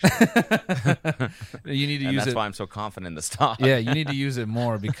using, actually. You need to And use that's it. why I'm so confident in the stock. Yeah, you need to use it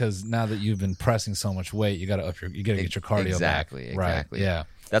more because now that you've been pressing so much weight, you got to get your cardio Exactly, back. Right. exactly. Yeah.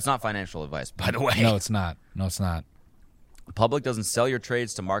 That's not financial advice, by the way. No, it's not. No, it's not. Public doesn't sell your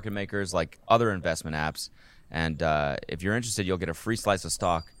trades to market makers like other investment apps. And if you're interested, you'll get a free slice of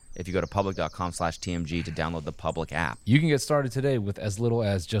stock if you go to public.com/TMG to download the Public app. You can get started today with as little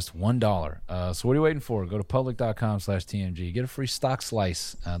as just $1. So what are you waiting for? Go to public.com/TMG. Get a free stock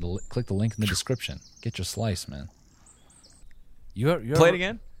slice. Click the link in the description. Get your slice, man. You Play it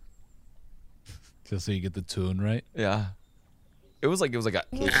again? Just so you get the tune right. Yeah. It was like a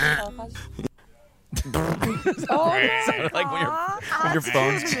sounded like when your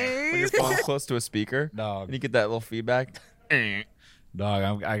phone's close to a speaker. Dog. And you get that little feedback.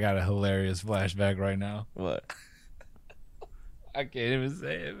 Dog, I got a hilarious flashback right now. What? I can't even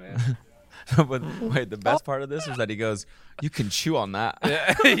say it, man. But wait, the best part of this is that he goes, "You can chew on that."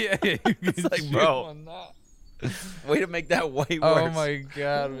 yeah. It's like, bro, way to make that way worse. Oh my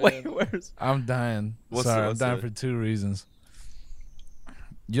god, man. Way worse. I'm dying. What's Sorry, the- I'm what's dying the- for 2 reasons.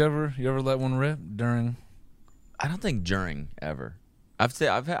 You ever let one rip during? I don't think during ever. I've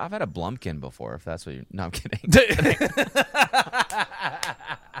had a Blumpkin before. If that's what you're. No, I'm kidding.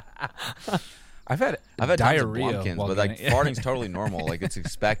 I've had Tons of diarrhea, Blumpkins, while but like getting- farting's totally normal. Like it's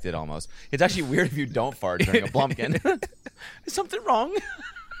expected almost. It's actually weird if you don't fart during a Blumpkin. Is something wrong?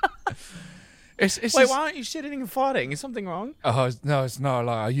 It's Wait, just, why aren't you shitting and farting? Is something wrong? no, it's not.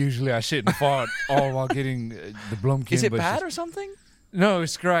 Like I shit and fart all while getting the Blumpkin. Is it but it's bad just- or something? No,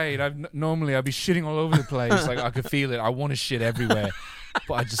 it's great. Normally I'd be shitting all over the place. Like I could feel it. I want to shit everywhere,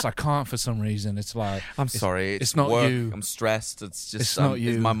 but I can't for some reason. It's like I'm sorry. It's not work. you. I'm stressed. It's just It's not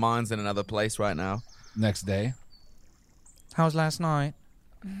you. My mind's in another place right now. Next day. How was last night?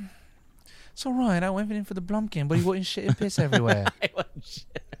 It's all right. I went in for the Blumpkin, but he wasn't shit and piss everywhere.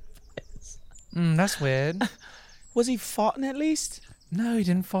 That's weird. Was he farting at least? No, he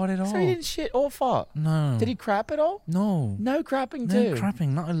didn't fart at all. So he didn't shit or fart? No. Did he crap at all? No. No crapping No too?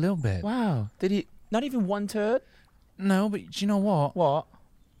 crapping, not a little bit. Wow. Did he? Not even one turd? No, but you know what? What?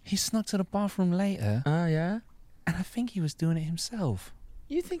 He snuck to the bathroom later, Oh, yeah? and I think he was doing it himself.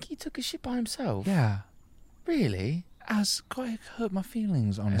 You think he took a shit by himself? Yeah. Really? It's quite hurt my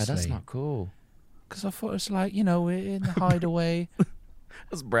feelings, honestly. Yeah, that's not cool. Because I thought it's like, you know, we're in the hideaway.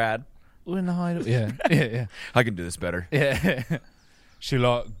 That's Brad. We're in the hideaway. Yeah, yeah. I can do this better. Yeah.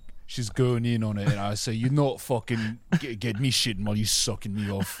 She's going in on it, and I say, "You're not fucking get me shitting while you sucking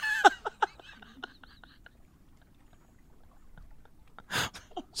me off."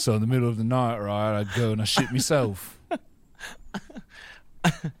 So in the middle of the night, right, I'd go and I shit myself.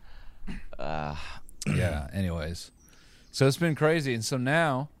 Yeah. Anyways, so it's been crazy, and so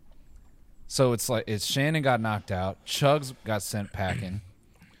now, it's Shannon got knocked out, Chugs got sent packing.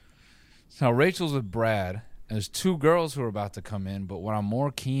 Now Rachel's with Brad. And there's 2 girls who are about to come in, but what I'm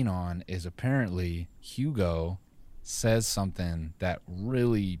more keen on is apparently Hugo says something that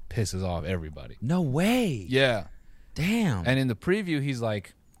really pisses off everybody. No way. Yeah. Damn. And in the preview, he's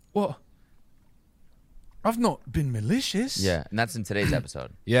like, well, I've not been malicious. Yeah, and that's in today's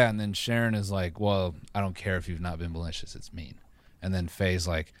episode. Yeah, and then Sharon is like, well, I don't care if you've not been malicious. It's mean. And then Faye's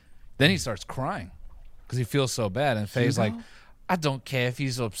like, then he starts crying because he feels so bad. And Faye's like, I don't care if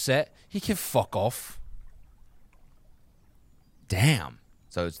he's upset. He can fuck off. Damn.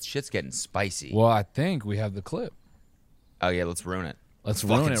 So shit's getting spicy. Well, I think we have the clip. Oh, yeah, let's ruin it. Let's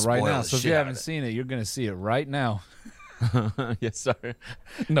ruin it right spoil now. the So if shit you out haven't of it. seen it, you're going to see it right now. Yes, sorry.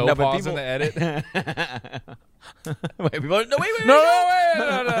 No, but pause people- in the edit. Wait, people, no, wait. No,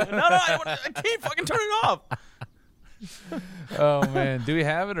 I can't fucking turn it off. Oh, man. Do we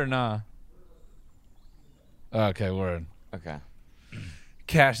have it or not? Okay, word. Okay.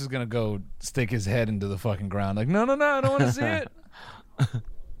 Cash is going to go stick his head into the fucking ground. Like, no, I don't want to see it.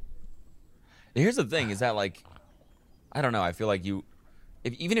 Here's the thing: is that like, I don't know. I feel like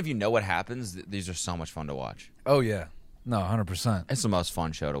even if you know what happens, these are so much fun to watch. Oh, yeah. No, 100%. It's the most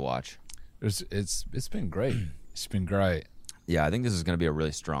fun show to watch. It's been great. It's been great. Yeah, I think this is going to be a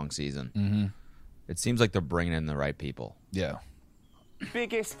really strong season. Mm-hmm. It seems like they're bringing in the right people. Yeah.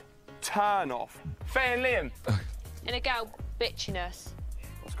 Biggest turn off. Faye and Liam. In a girl bitchiness.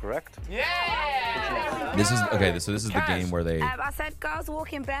 That's correct. This is okay. So this is the game where they. I said girls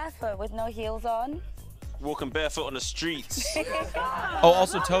walking barefoot with no heels on. Walking barefoot on the streets. Oh,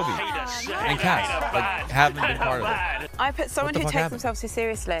 also Toby and Cass, like, haven't been part of it. I put someone the who fuck takes happened? themselves too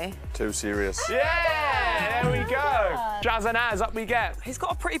seriously. Too serious. Yeah, there we go. Jazz and Az, up we get. He's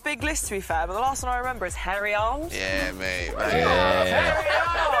got a pretty big list, to be fair, but the last one I remember is hairy arms. Yeah, mate.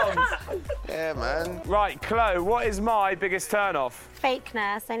 Yeah, man. Right, Chloe, what is my biggest turn off?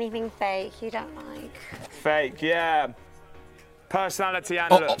 Fakeness, anything fake you don't like. Fake, yeah. Personality and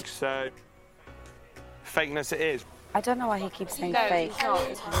look, so fakeness it is. I don't know why he keeps saying No, fake.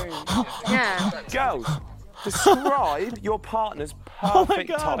 it's not. Yeah. Girls, describe your partner's perfect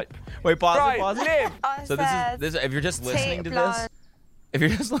type. Wait, pause Right, it, pause it. Liv. I So said this is if you're just listening to blonde. this, if you're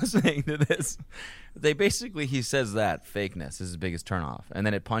just listening to this, he says that fakeness is his biggest turnoff, and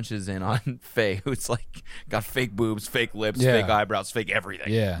then it punches in on Faye, who's like got fake boobs, fake lips, Yeah. fake eyebrows, fake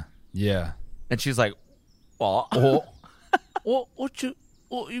everything. Yeah. Yeah. And she's like, "What? What you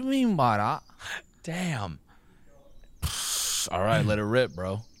mean by that? Damn." All right, let it rip,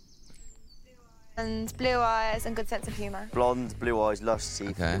 bro. And blue eyes and good sense of humour. Blonde, blue eyes, lush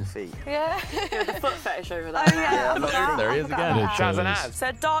teeth, Okay. little feet. Yeah. The foot fetish over there. Oh, yeah. There he is again. Jazz and Az.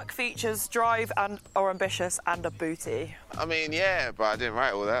 So dark features, drive or ambitious, and a booty. I mean, yeah, but I didn't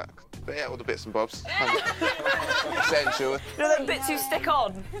write all that. But yeah, all the bits and bobs. Essential. You know them bits you stick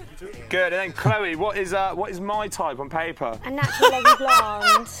on? Good, and then Chloe, what is my type on paper? A natural leggy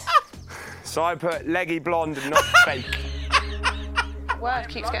blonde. So I put leggy blonde and not fake. Word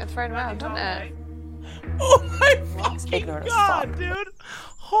keeps getting thrown around, doesn't it? Oh my fucking Ignorant as god, fuck. dude!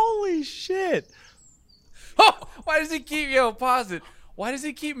 Holy shit! Oh, why does he keep pause it? Why does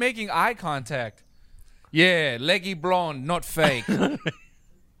he keep making eye contact? Yeah, leggy blonde, not fake.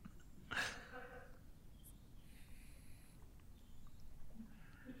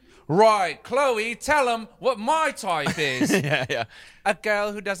 Right, Chloe, tell him what my type is. Yeah. A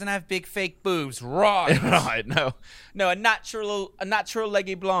girl who doesn't have big fake boobs. Right. Right, no, a natural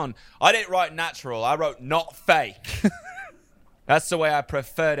leggy blonde. I didn't write natural. I wrote not fake. That's the way I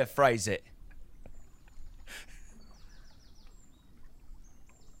prefer to phrase it.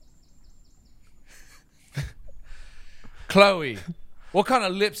 Chloe, what kind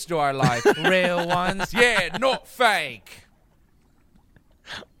of lips do I like? Real ones? Yeah, not fake.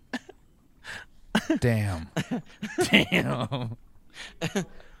 Damn.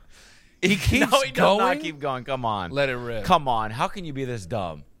 He keeps No, he does going. not keep going. Come on. Let it rip. Come on. How can you be this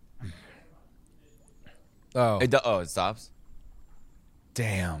dumb? Oh. It stops?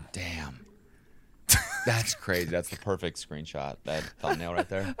 Damn. That's crazy. That's the perfect screenshot. That thumbnail right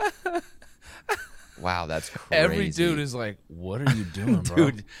there. Wow, that's crazy. Every dude is like, what are you doing, bro?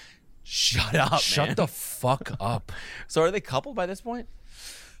 Dude, shut up, Shut the fuck up. So are they coupled by this point?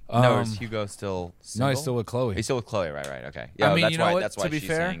 No, is Hugo still single? No, he's still with Chloe. He's still with Chloe, right, okay. Yeah, I mean, that's you know why, what? that's why to be she's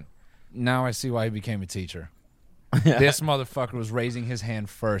fair, saying... now I see why he became a teacher. This motherfucker was raising his hand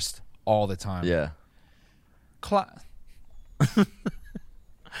first all the time. Yeah.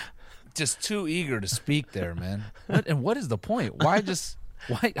 Just too eager to speak there, man. What is the point? Why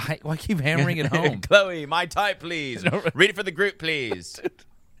keep hammering it home? Chloe, my type, please. Read it for the group, please.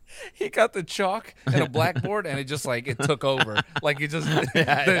 He got the chalk and a blackboard, and it just it took over. Like it just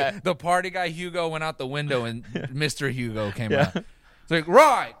the party guy Hugo went out the window, and Mr. Hugo came out. It's like,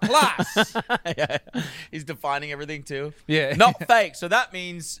 right, class. He's defining everything too. Yeah, not fake. So that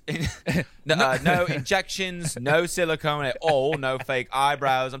means no injections, no silicone at all, no fake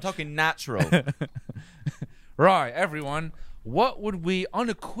eyebrows. I'm talking natural. Right, everyone. What would we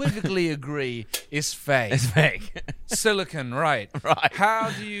unequivocally agree is fake? It's fake. Silicone, right. Right. How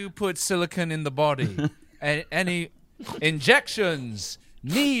do you put silicone in the body? Any injections,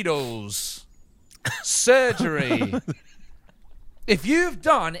 needles, surgery. If you've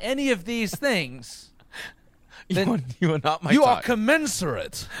done any of these things, then you are not my you type. are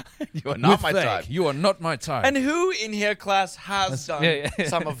commensurate. You are not my fake. type. You are not my type. And who in here, class, has done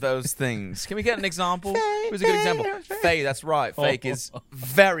some of those things? Can we get an example? Who's a good example? Faye, that's right. Fake is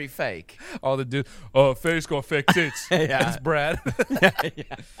very fake. Oh, the dude. Faye's got fake tits. Yeah. That's Brad.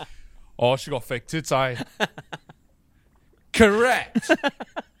 Oh, she got fake tits. Correct.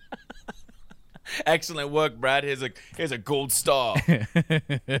 Excellent work, Brad. Here's a gold star.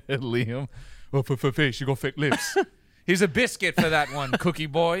 Liam. Oh, for Faye, she got fake lips. Here's a biscuit for that one, Cookie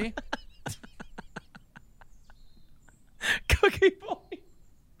Boy. Cookie Boy.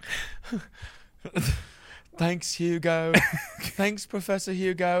 Thanks, Hugo. Thanks, Professor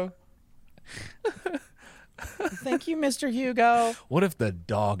Hugo. Thank you, Mr. Hugo. What if the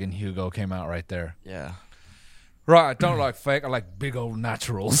dog in Hugo came out right there? Yeah. Right, I don't like fake. I like big old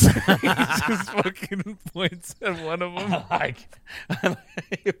naturals. He just fucking points at one of them.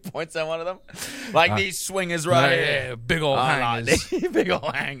 He points at one of them. Like these swingers right here. Yeah, big old hangers. Big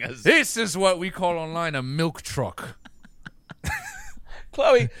old hangers. This is what we call online a milk truck.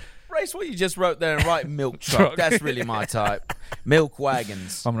 Chloe, erase what you just wrote there and write milk truck. That's really my type. Milk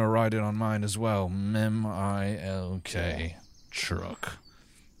wagons. I'm going to write it on mine as well. M-I-L-K. Truck.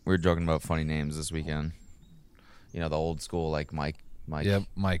 We were joking about funny names this weekend. You know, the old school, like Mike. Yep,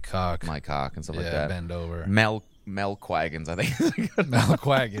 Mike Cock. Mike Cock and stuff like that. Bend over. Mel Quaggins, I think. Mel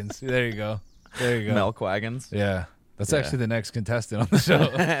Quaggins. There you go. Mel Quaggins. Yeah. That's actually the next contestant on the show.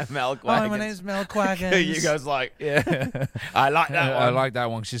 Mel Quaggins. Hi, my name's Mel Quaggins. You guys like, I like that one. I like that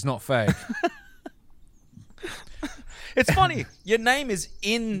one. She's not fake. It's funny. Your name is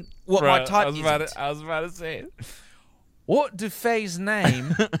in what my type is. I was about to say it. What do Faye's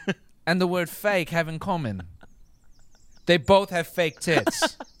name and the word fake have in common? They both have fake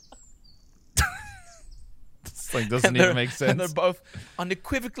tits. This doesn't even make sense. And they're both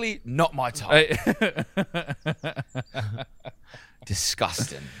unequivocally not my type.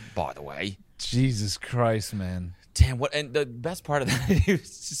 Disgusting, by the way. Jesus Christ, man. Damn, what? And the best part of that, he was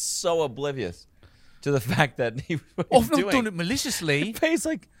just so oblivious to the fact that he was I've not done it maliciously. Faye's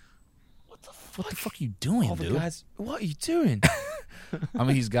like, what the fuck are you doing, dude? Guys, what are you doing? I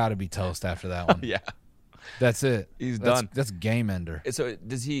mean, he's got to be toast after that one. Yeah. That's it. He's done. That's game ender. So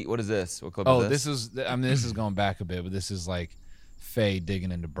does he? What is this? What clip is this? This is going back a bit, but this is like Faye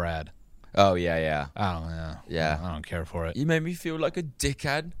digging into Brad. Oh yeah. I don't know. Yeah, I don't care for it. You made me feel like a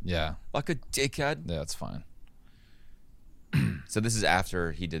dickhead. Yeah, like a dickhead. Yeah, that's fine. So this is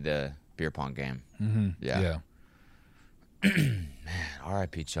after he did the beer pong game. Mm-hmm. Yeah. Man,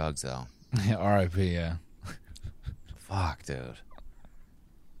 R.I.P. Chugs though. Yeah, R.I.P. Yeah. Fuck, dude.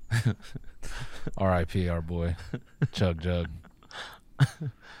 R.I.P. our boy Chug Jug.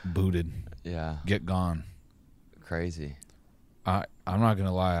 Booted. Yeah. Get gone. Crazy. I'm not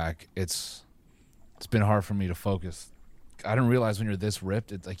gonna lie. It's been hard for me to focus. I didn't realize when you're this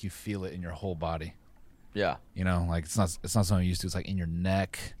ripped, it's like you feel it in your whole body. Yeah. You know, like it's not something I'm used to. It's like in your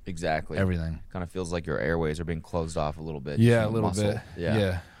neck. Exactly. Everything. Kind of feels like your airways are being closed off a little bit. Yeah, a little bit.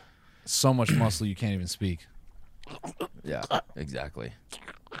 Yeah. So much muscle you can't even speak. Yeah, exactly.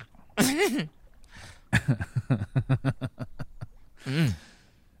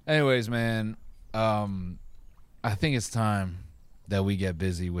 Anyways, man, I think it's time that we get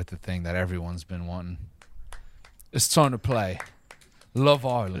busy with the thing that everyone's been wanting. It's time to play Love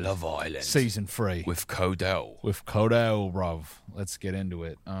Island. Love Island. Season 3. With Codell. With Codell, bruv. Let's get into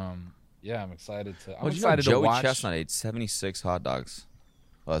it. Yeah, I'm excited to. I'm You know excited to Joey watch. Chestnut ate 76 hot dogs.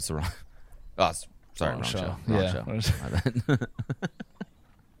 Oh, that's the wrong. Oh, sorry, wrong show. Wrong Yeah. show. My bad.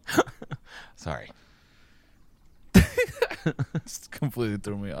 Sorry. Just completely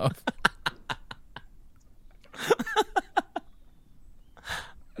threw me off.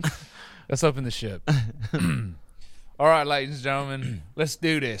 Let's open the ship. All right, ladies and gentlemen, let's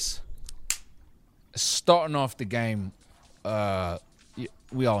do this. Starting off the game,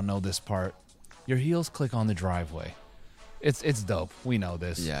 we all know this part. Your heels click on the driveway. It's dope. We know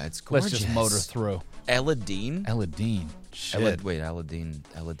this. Yeah, it's gorgeous. Let's just motor through. Ella Dean? Shit. Wait, Ella Dean's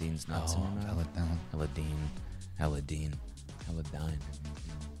not Oh, Ella Dean. Yeah, Ella Dean.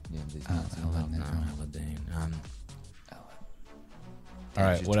 All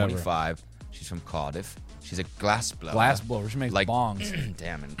right, she's whatever. 25. She's from Cardiff. She's a glass blower. Glass blower. She makes like bongs.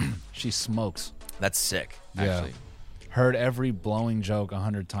 Damn it. She smokes. That's sick, actually. Yeah. Heard every blowing joke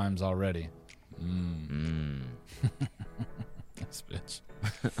 100 times already. This bitch.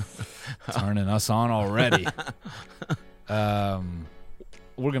 Turning us on already.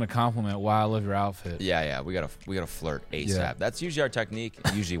 We're gonna compliment why I love your outfit. Yeah. We gotta flirt ASAP. Yeah. That's usually our technique.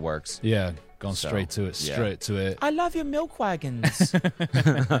 It usually works. Yeah, going straight to it. Straight to it. I love your milk wagons.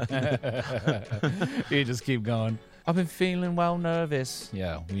 You just keep going. I've been feeling well nervous.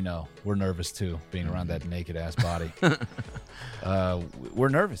 Yeah, we know. We're nervous too, being around that naked ass body. We're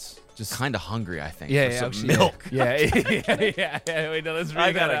nervous. Just kind of hungry, I think. Yeah, for some actually, milk. Yeah. Wait, no, let's read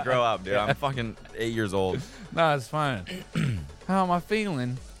I gotta that grow out. up, dude. I'm fucking 8 years old. No, it's fine. How am I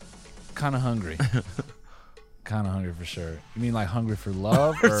feeling? Kind of hungry. Kind of hungry for sure. You mean like hungry for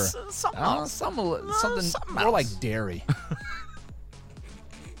love or something more like dairy?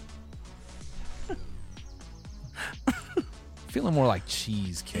 Feeling more like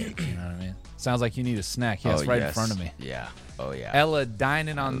cheesecake. You know what I mean? Sounds like you need a snack. Yeah, it's right in front of me. Yeah. Oh yeah. Ella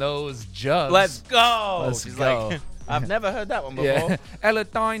dining on those jugs. Let's go. Let's She's go. like, I've never heard that one before. Yeah. Ella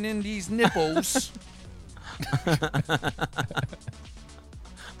dining these nipples.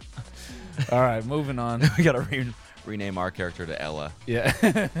 All right, moving on. We gotta rename our character to Ella. Yeah.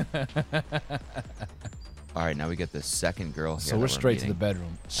 All right, now we get the second girl here. So we're straight to the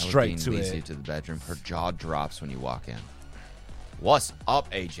bedroom. Straight to leads it. you to the bedroom. Her jaw drops when you walk in. What's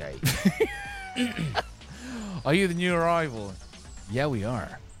up, AJ? Are you the new arrival? Yeah, we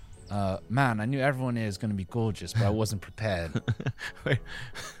are. Man, I knew everyone is going to be gorgeous, but I wasn't prepared.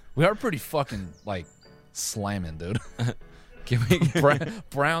 We are pretty fucking, like, slamming, dude.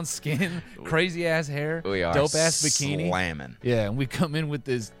 Brown skin, crazy ass hair, We are dope ass bikini. slamming. Yeah, and we come in with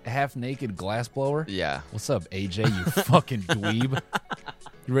this half naked glass blower. Yeah. What's up, AJ, you fucking dweeb?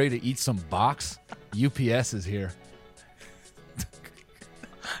 You ready to eat some box? UPS is here.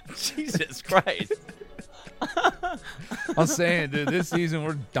 Jesus Christ. I'm saying, dude, this season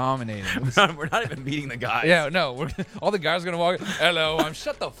we're dominating. We're not even meeting the guys. Yeah, no, all the guys are gonna walk. Hello,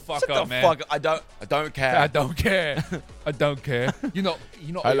 shut the fuck up, man. Fuck, I don't care. I don't care. I don't care. You know.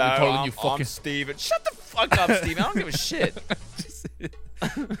 Hello, I'm calling you fucking I'm Steven. Shut the fuck up, Steven. I don't give a shit.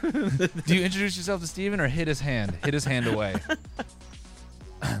 Do you introduce yourself to Steven or hit his hand? Hit his hand away.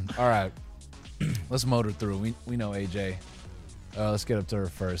 All right, let's motor through. We know AJ. Let's get up to her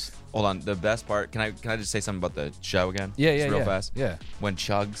first. Hold on. The best part. Can I just say something about the show again? Yeah, Just real yeah. fast. Yeah. When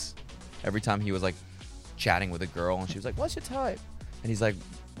Chugs, every time he was like chatting with a girl and she was like, "What's your type?" And he's like,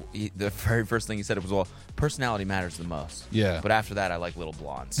 the very first thing he said was, "Well, personality matters the most." Yeah. But after that, I like little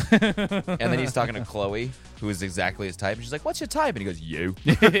blondes. And then he's talking to Chloe, who is exactly his type, and she's like, "What's your type?" And he goes, "You."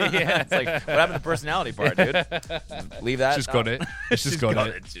 Yeah. It's like, what happened to the personality part, dude? Leave that. She's got it. She's got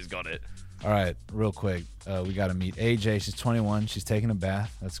it. She's got it. All right, real quick. We got to meet AJ. She's 21. She's taking a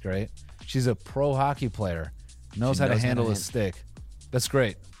bath. That's great. She's a pro hockey player. Knows how to handle a stick. That's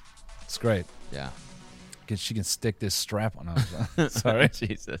great. It's great. Yeah. She can stick this strap on us. Sorry.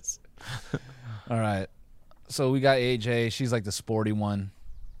 Jesus. All right. So we got AJ. She's like the sporty one.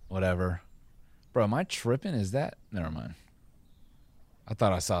 Whatever. Bro, am I tripping? Is that? Never mind. I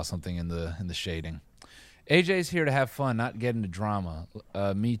thought I saw something in the shading. AJ's here to have fun, not get into drama.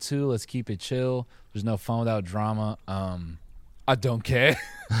 Me too. Let's keep it chill. There's no fun without drama. I don't care.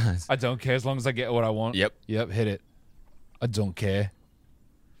 I don't care as long as I get what I want. Yep. Hit it. I don't care.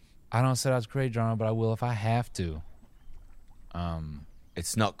 I don't set out to create drama, but I will if I have to.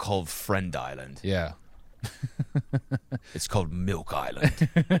 It's not called Friend Island. Yeah. It's called Milk Island.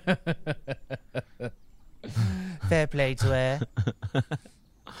 Fair play to her.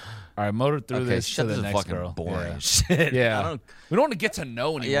 All All right, motor through Okay, this shut to the this next fucking girl. boring Yeah. shit. Yeah. I don't. We don't want to get to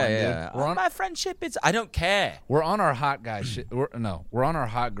know anyone, Yeah. dude. We're on, My friendship. I don't care. we're on our hot guy shit. We're on our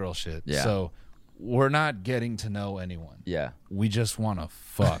hot girl shit. Yeah. So we're not getting to know anyone. Yeah. We just want to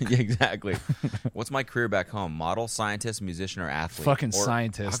fuck. Yeah, exactly. What's my career back home? Model, scientist, musician, or athlete? Fucking Or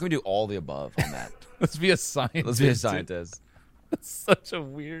scientist. How can we do all the above on that? Let's be a scientist. Let's be a scientist. That's such a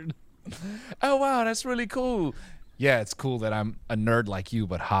weird. Oh wow, that's really cool. Yeah, it's cool that I'm a nerd like you,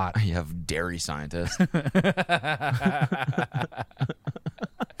 but hot. You have dairy scientist. I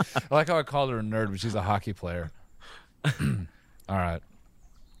like how I called her a nerd, but she's a hockey player. All right.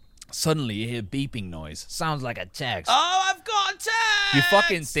 Suddenly you hear beeping noise. Sounds like a text. Oh, I've got text. You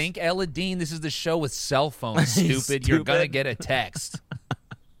fucking think, Ella Dean? This is the show with cell phones, stupid. You're gonna get a text.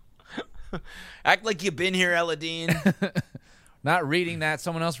 Act like you've been here, Eladine. Not reading that.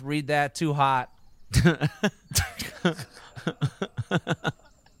 Someone else read that. Too hot.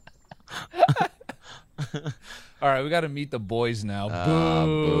 All right, we got to meet the boys now.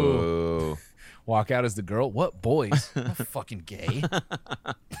 Boo. Walk out as the girl. What boys? I'm fucking gay.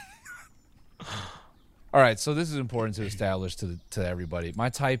 All right, so this is important to establish to everybody. My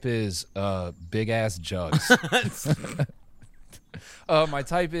type is big ass jugs. My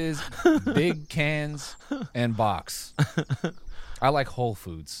type is big cans and box. I like Whole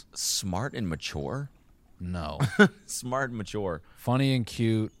Foods. Smart and mature? No. Smart and mature. Funny and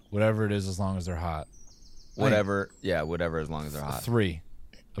cute, whatever it is, as long as they're hot. Whatever. Yeah, whatever, as long as they're hot. 3,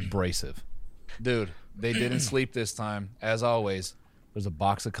 abrasive. Dude, they didn't sleep this time. As always, there's a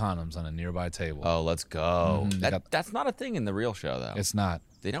box of condoms on a nearby table. Oh, let's go. That's not a thing in the real show, though. It's not.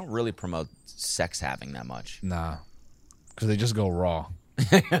 They don't really promote sex having that much. Nah. Because they just go raw.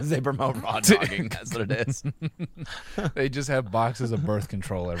 They promote raw dogging. That's what it is. They just have boxes of birth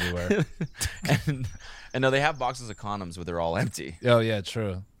control everywhere. and no, they have boxes of condoms, but they're all empty. Oh, yeah,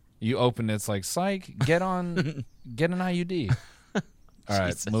 true. You open it, it's like, psych, get an IUD. All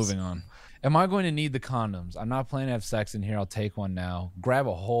right, Jesus. moving on. Am I going to need the condoms? I'm not planning to have sex in here. I'll take one now. Grab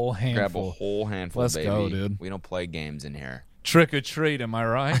a whole handful. Grab a whole handful, Let's baby. go, dude. We don't play games in here. Trick or treat, am I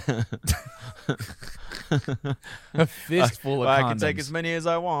right? A fistful of condoms. I can take as many as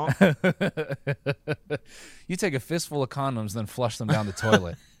I want. You take a fistful of condoms, then flush them down the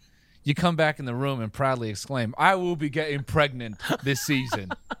toilet. You come back in the room and proudly exclaim, I will be getting pregnant this season.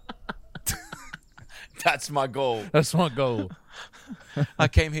 That's my goal. That's my goal. I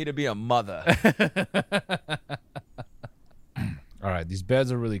came here to be a mother. All right, these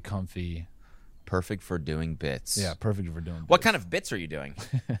beds are really comfy. Perfect for doing bits. Yeah, perfect for doing bits. What kind of bits are you doing?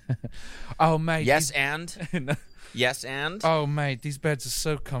 Oh, mate. Yes, and? Yes, and? Oh, mate, these beds are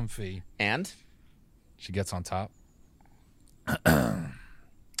so comfy. And? She gets on top. Do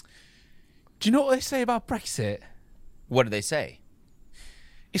you know what they say about Brexit? What do they say?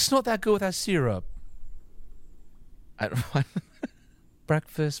 It's not that good without syrup. I don't.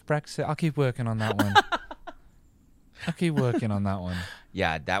 Breakfast, Brexit. I'll keep working on that one. I'll keep working on that one.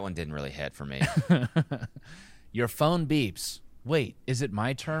 Yeah, that one didn't really hit for me. Your phone beeps. Wait, is it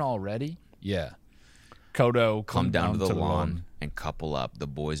my turn already? Yeah. Kodo, Come down to the lawn and couple up. The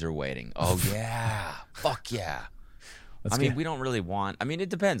boys are waiting. Oh, yeah. Fuck yeah. We don't really want... I mean, it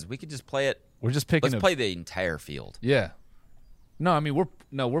depends. We could just play it... We're just picking Let's play the entire field. Yeah. No, I mean, we're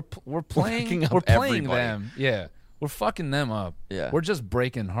playing... We're playing them. Yeah. We're fucking them up. Yeah. We're just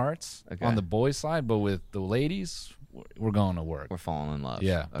breaking hearts on the boys' side, but with the ladies, we're going to work. We're falling in love.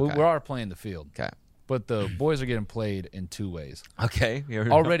 Yeah. Okay. But we are playing the field. Okay. But the boys are getting played in 2 ways. Okay.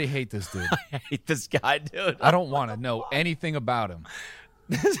 Already hate this dude. I hate this guy, dude. I don't want to know anything about him.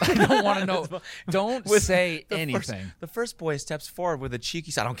 I don't want to know. Don't say anything. The first boy steps forward with a cheeky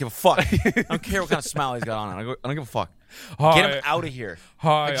side. I don't give a fuck. I don't care what kind of smile he's got on. I don't give a fuck. Hi. Get him out of here.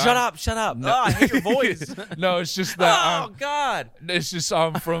 Hi. Like, shut up. No. Oh, I hate your voice. No, it's just that. Oh, God. It's just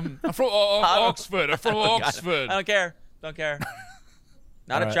I'm from Oxford. I'm from Oxford. I don't care.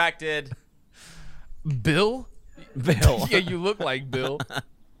 Not attracted. Bill? Bill. Yeah, you look like Bill.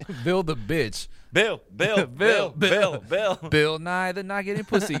 Bill the bitch. Bill. Bill Nye, the not getting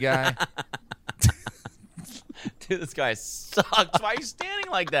pussy guy. Dude, this guy sucks. Why are you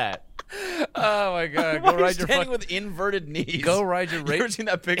standing like that? Oh my God! Why are you standing with inverted knees? Go ride your You ever seen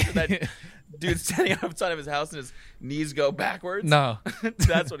that picture of that dude standing outside of his house and his knees go backwards? No.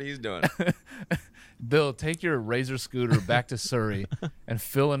 That's what he's doing. Bill, take your Razor scooter back to Surrey and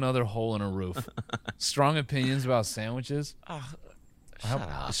fill another hole in a roof. Strong opinions about sandwiches?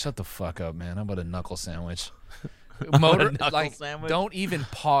 Shut the fuck up, man. How about a knuckle sandwich? Sandwich? Don't even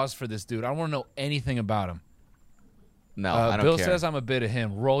pause for this dude. I don't want to know anything about him. No, I don't Bill care. says I'm a bit of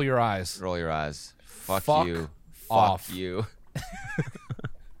him. Roll your eyes. Roll your eyes. Fuck Fuck you. off. Fuck you.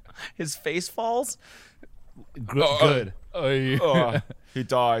 His face falls. Good. He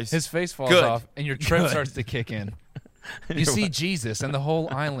dies. His face falls Good. off, and your trip Good. starts to kick in. You see Jesus, and the whole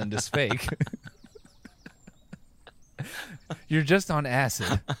island is fake. You're just on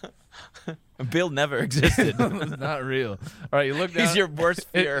acid. Bill never existed. It's not real. All right, you look down. He's your worst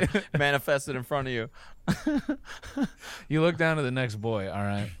fear manifested in front of you. You look down to the next boy. All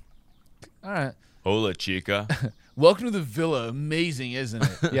right. Hola, chica. Welcome to the villa. Amazing, isn't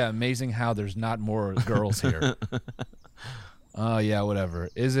it? Yeah, amazing how there's not more girls here. Oh, yeah, whatever.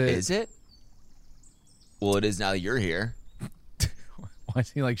 Is it? Is it? Well, it is now that you're here. Why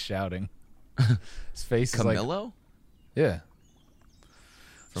is he like shouting? His face Camillo? is like... Yeah.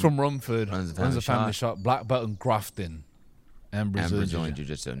 From Rumford. Runs a family shop. Black Belt and Grafton. And Brazilian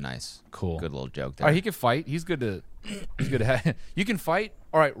Jiu-Jitsu. Nice. Cool. Good little joke there. All right, he can fight. He's good to have. You can fight.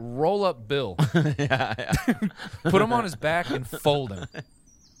 All right, roll up Bill. yeah. Put him on his back and fold him.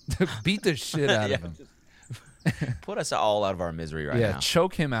 Beat the shit out of him. Put us all out of our misery right now. Yeah,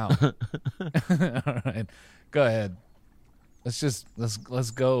 choke him out. All right, go ahead.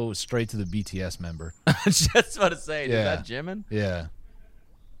 Let's go straight to the BTS member. Just about to say, is Yeah. that Jimin? Yeah.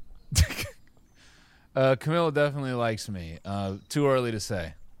 Camilla definitely likes me. Too early to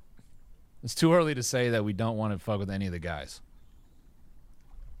say. It's too early to say that we don't want to fuck with any of the guys.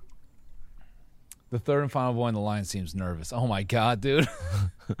 The third and final boy in the line seems nervous. Oh my god, dude.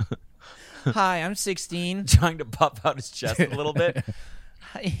 Hi, I'm 16. Trying to puff out his chest a little bit.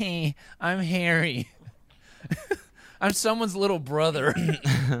 Hey, I'm Harry. I'm someone's little brother.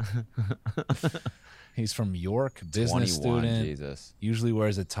 He's from York, business 21, student. Jesus. Usually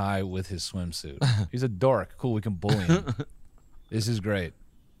wears a tie with his swimsuit. He's a dork. Cool, we can bully him. This is great.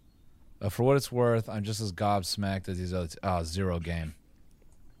 For what it's worth, I'm just as gobsmacked as these other. Zero game.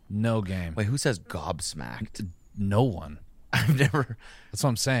 No game. Wait, who says gobsmacked? No one. I've never. That's what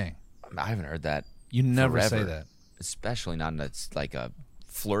I'm saying. I haven't heard that. You never forever. say that. Especially not in like a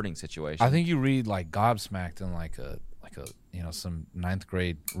flirting situation. I think you read like gobsmacked in like a some 9th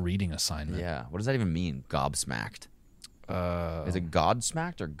grade reading assignment. Yeah. What does that even mean? Gobsmacked. Is it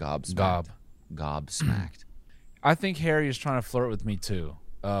godsmacked or gobsmacked? Gob. Gobsmacked. I think Harry is trying to flirt with me too.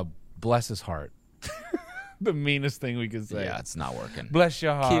 Bless his heart. The meanest thing we could say. Yeah, it's not working. Bless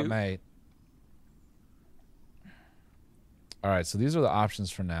your heart, Cute. mate. All right, so these are the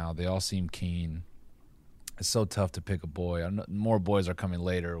options for now. They all seem keen. It's so tough to pick a boy. More boys are coming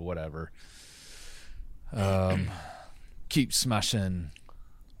later or whatever. Keep smashing.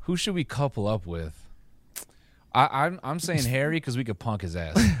 Who should we couple up with? I'm saying Harry because we could punk his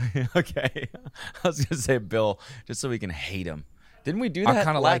ass. Okay. I was going to say Bill just so we can hate him. Didn't we do that? I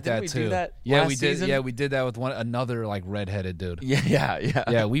kind of like that Didn't we too. do that Yeah, last we did. season? Yeah, we did that with another like redheaded dude. Yeah.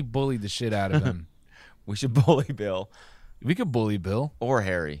 Yeah, we bullied the shit out of him. We should bully Bill. We could bully Bill or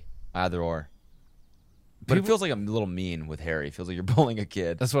Harry, either or. But it feels like I'm a little mean with Harry. It feels like you're bullying a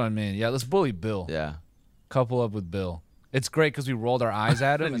kid. That's what I mean. Yeah, let's bully Bill. Yeah. Couple up with Bill. It's great because we rolled our eyes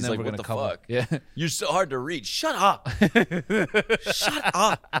at him and He's then like, we're what gonna the couple. fuck? Yeah. You're so hard to reach. Shut up. Shut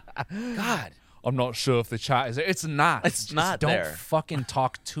up. God. I'm not sure if the chat is there. It's not. It's Just not don't there. fucking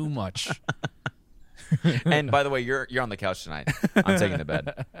talk too much. And by the way, you're on the couch tonight. I'm taking the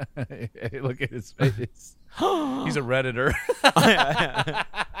bed. Hey, look at his face. He's a Redditor.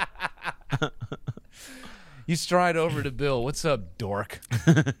 You stride over to Bill. What's up, dork?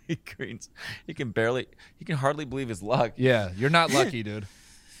 He grins. He can hardly believe his luck. Yeah, you're not lucky, dude.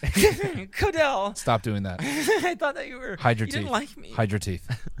 Cadell. Stop doing that. I thought that you were. Hide your you teeth. didn't like me. Hide your teeth.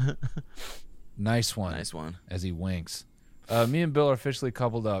 Nice one. Nice one. As he winks. Me and Bill are officially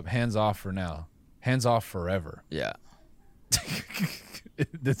coupled up. Hands off for now. Hands off forever. Yeah.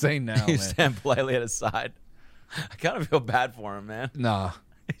 This ain't now, You man. stand politely at his side. I kind of feel bad for him, man. Nah.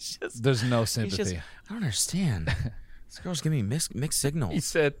 It's just, There's no he's sympathy. just, I don't understand. This girl's giving me mixed signals. He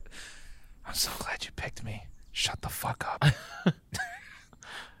said, I'm so glad you picked me. Shut the fuck up.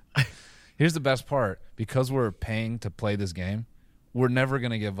 Here's the best part. Because we're paying to play this game, we're never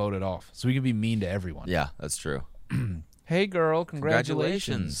going to get voted off. So we can be mean to everyone. Yeah, that's true. Hey, girl,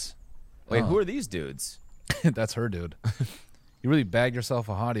 congratulations. Wait, who are these dudes? That's her dude. You really bagged yourself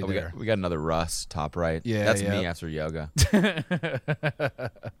a hottie there. We got another Russ, top right. Yeah, That's yeah. me after yoga.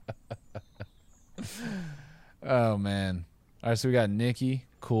 Oh, man. All right, so we got Nikki.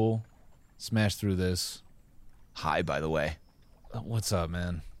 Cool. Smash through this. Hi, by the way. What's up,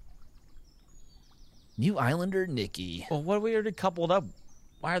 man? New Islander Nikki. Well, what we already coupled up?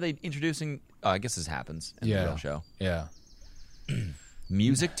 Why are they introducing? I guess this happens in the real show. Yeah.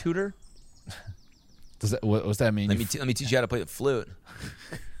 Music tutor? What's that mean? Let me teach you how to play the flute.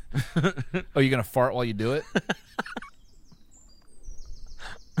 Oh, you're going to fart while you do it?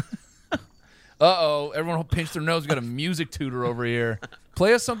 Uh-oh. Everyone will pinch their nose. We got a music tutor over here.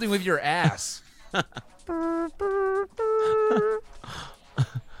 Play us something with your ass. All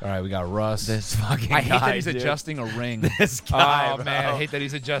right, we got Russ. This fucking guy, I hate that he's dude. adjusting a ring. This guy, Oh, bro. man. I hate that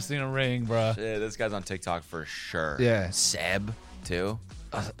he's adjusting a ring, bro. Yeah, this guy's on TikTok for sure. Yeah. Seb, too.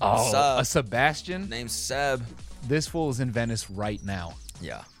 A Sebastian? Name's Seb. This fool is in Venice right now.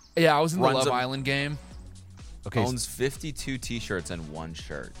 Yeah. Yeah, I was in the Runs Love a- Island game. Okay, Owns 52 T-shirts and 1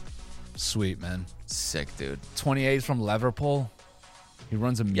 shirt. sweet, man. Sick, dude. 28 from Liverpool. He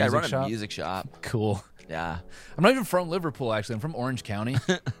runs a music Yeah, I run shop. a music shop. Cool. Yeah. I'm not even from Liverpool, actually. I'm from Orange County.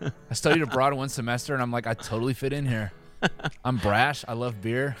 I studied abroad 1 semester, and I'm like, I totally fit in here. I'm brash. I love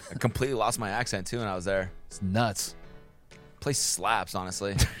beer. I completely lost my accent, too, when I was there. It's nuts. Place slaps,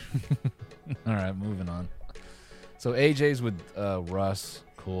 honestly. All right, moving on. So AJ's with Russ.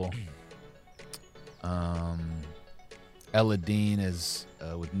 Cool. Ella Dean is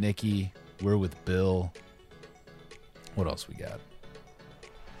with Nikki. We're with Bill. What else we got?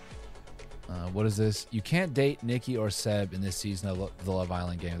 What is this? You can't date Nikki or Seb in this season of the Love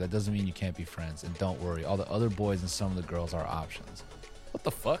Island game. That doesn't mean you can't be friends. And don't worry, all the other boys and some of the girls are options. What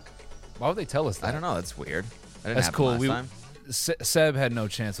the fuck? Why would they tell us that? I don't know. That's weird. That didn't That's happen cool. last time. Seb had no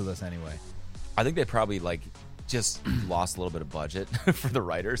chance with us anyway. I think they probably, like, just lost a little bit of budget for the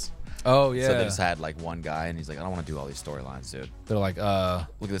writers. Oh, yeah. So they just had, like, one guy, and he's like, I don't want to do all these storylines, dude. They're like, Look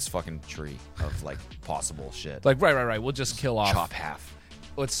at this fucking tree of, like, possible shit. Like, right. We'll just kill off. Chop half.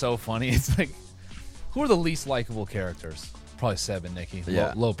 What's so funny? It's like, who are the least likable characters? Probably Seb and Nikki.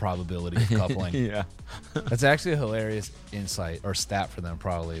 Yeah. Low probability of coupling. Yeah. That's actually a hilarious insight or stat for them,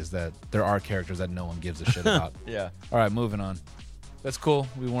 probably, is that there are characters that no one gives a shit about. Yeah. All right, moving on. That's cool.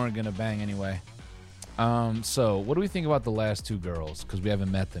 We weren't going to bang anyway. So, what do we think about the last 2 girls? Because we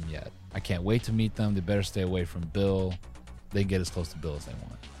haven't met them yet. I can't wait to meet them. They better stay away from Bill. They can get as close to Bill as they want.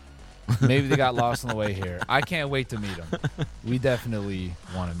 Maybe they got lost on the way here. I can't wait to meet them. We definitely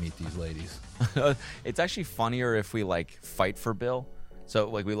want to meet these ladies. It's actually funnier if we, like, fight for Bill. So,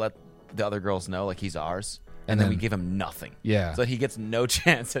 like, we let the other girls know, like, he's ours. And then we give him nothing. Yeah. So he gets no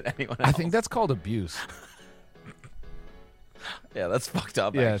chance at anyone else. I think that's called abuse. Yeah, that's fucked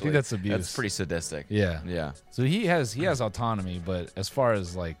up, Yeah, I actually. think that's abuse. That's pretty sadistic. Yeah. Yeah. So he has autonomy, but as far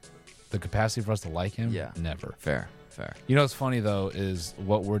as, like, the capacity for us to like him, Yeah. never. Fair. You know what's funny, though, is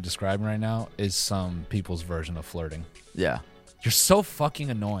what we're describing right now is some people's version of flirting. Yeah. You're so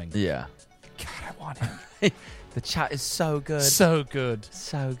fucking annoying. Yeah. God, I want him. The chat is so good. So good.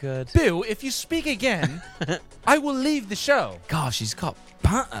 So good. Bill, if you speak again, I will leave the show. Gosh, he's got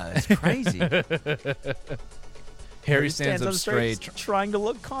banter. It's crazy. Harry stands up straight, trying to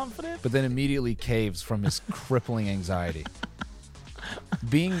look confident. but then immediately caves from his crippling anxiety.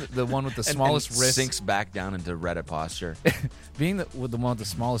 Being the one with the smallest and wrists, sinks back down into Reddit posture. being the one with the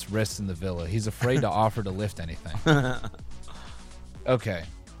smallest wrists in the villa, he's afraid to offer to lift anything. Okay,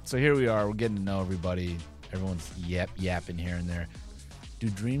 so here we are. We're getting to know everybody. Everyone's yapping here and there. Do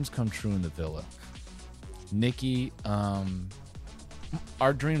dreams come true in the villa? Nikki,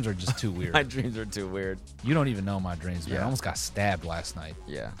 our dreams are just too weird. My dreams are too weird. You don't even know my dreams, man. Yeah. I almost got stabbed last night.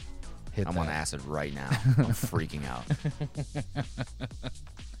 Yeah. Hit I'm that. on acid right now. I'm freaking out.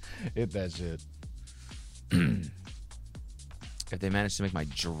 Hit that shit. If they manage to make my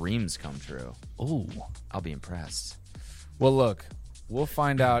dreams come true, Ooh. I'll be impressed. Well, look, we'll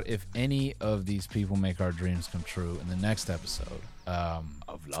find out if any of these people make our dreams come true in the next episode.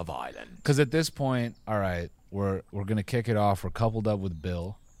 Of Love Island. Because at this point, all right, we're gonna kick it off. We're coupled up with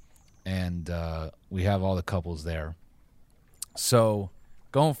Bill, and we have all the couples there. So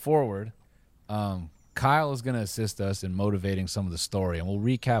going forward, Kyle is gonna assist us in motivating some of the story, and we'll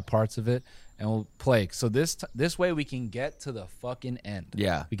recap parts of it, and we'll play. So this way we can get to the fucking end.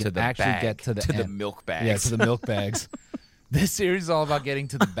 Yeah, we to can the actually bag, get to the to the end. milk bags. Yeah, to the milk bags. This series is all about getting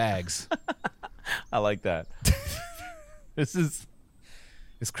to the bags. I like that. It's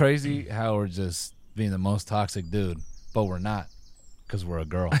crazy how we're just being the most toxic dude, but we're not, because we're a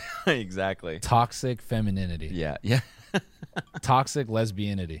girl. Exactly. Toxic femininity. Yeah. Toxic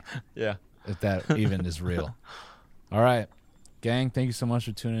lesbianity. Yeah. If that even is real. All right. Gang, thank you so much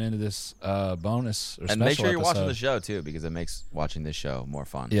for tuning into this bonus or special And make sure you're watching episode. the show, too, because it makes watching this show more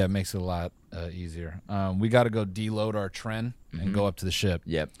fun. Yeah, it makes it a lot easier. We got to go deload our Tren and go up to the ship.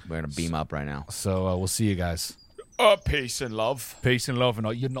 Yep. We're going to beam up right now. So we'll see you guys. Peace and love. Peace and love. And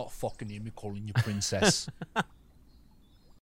all. You're not fucking hear me calling you princess.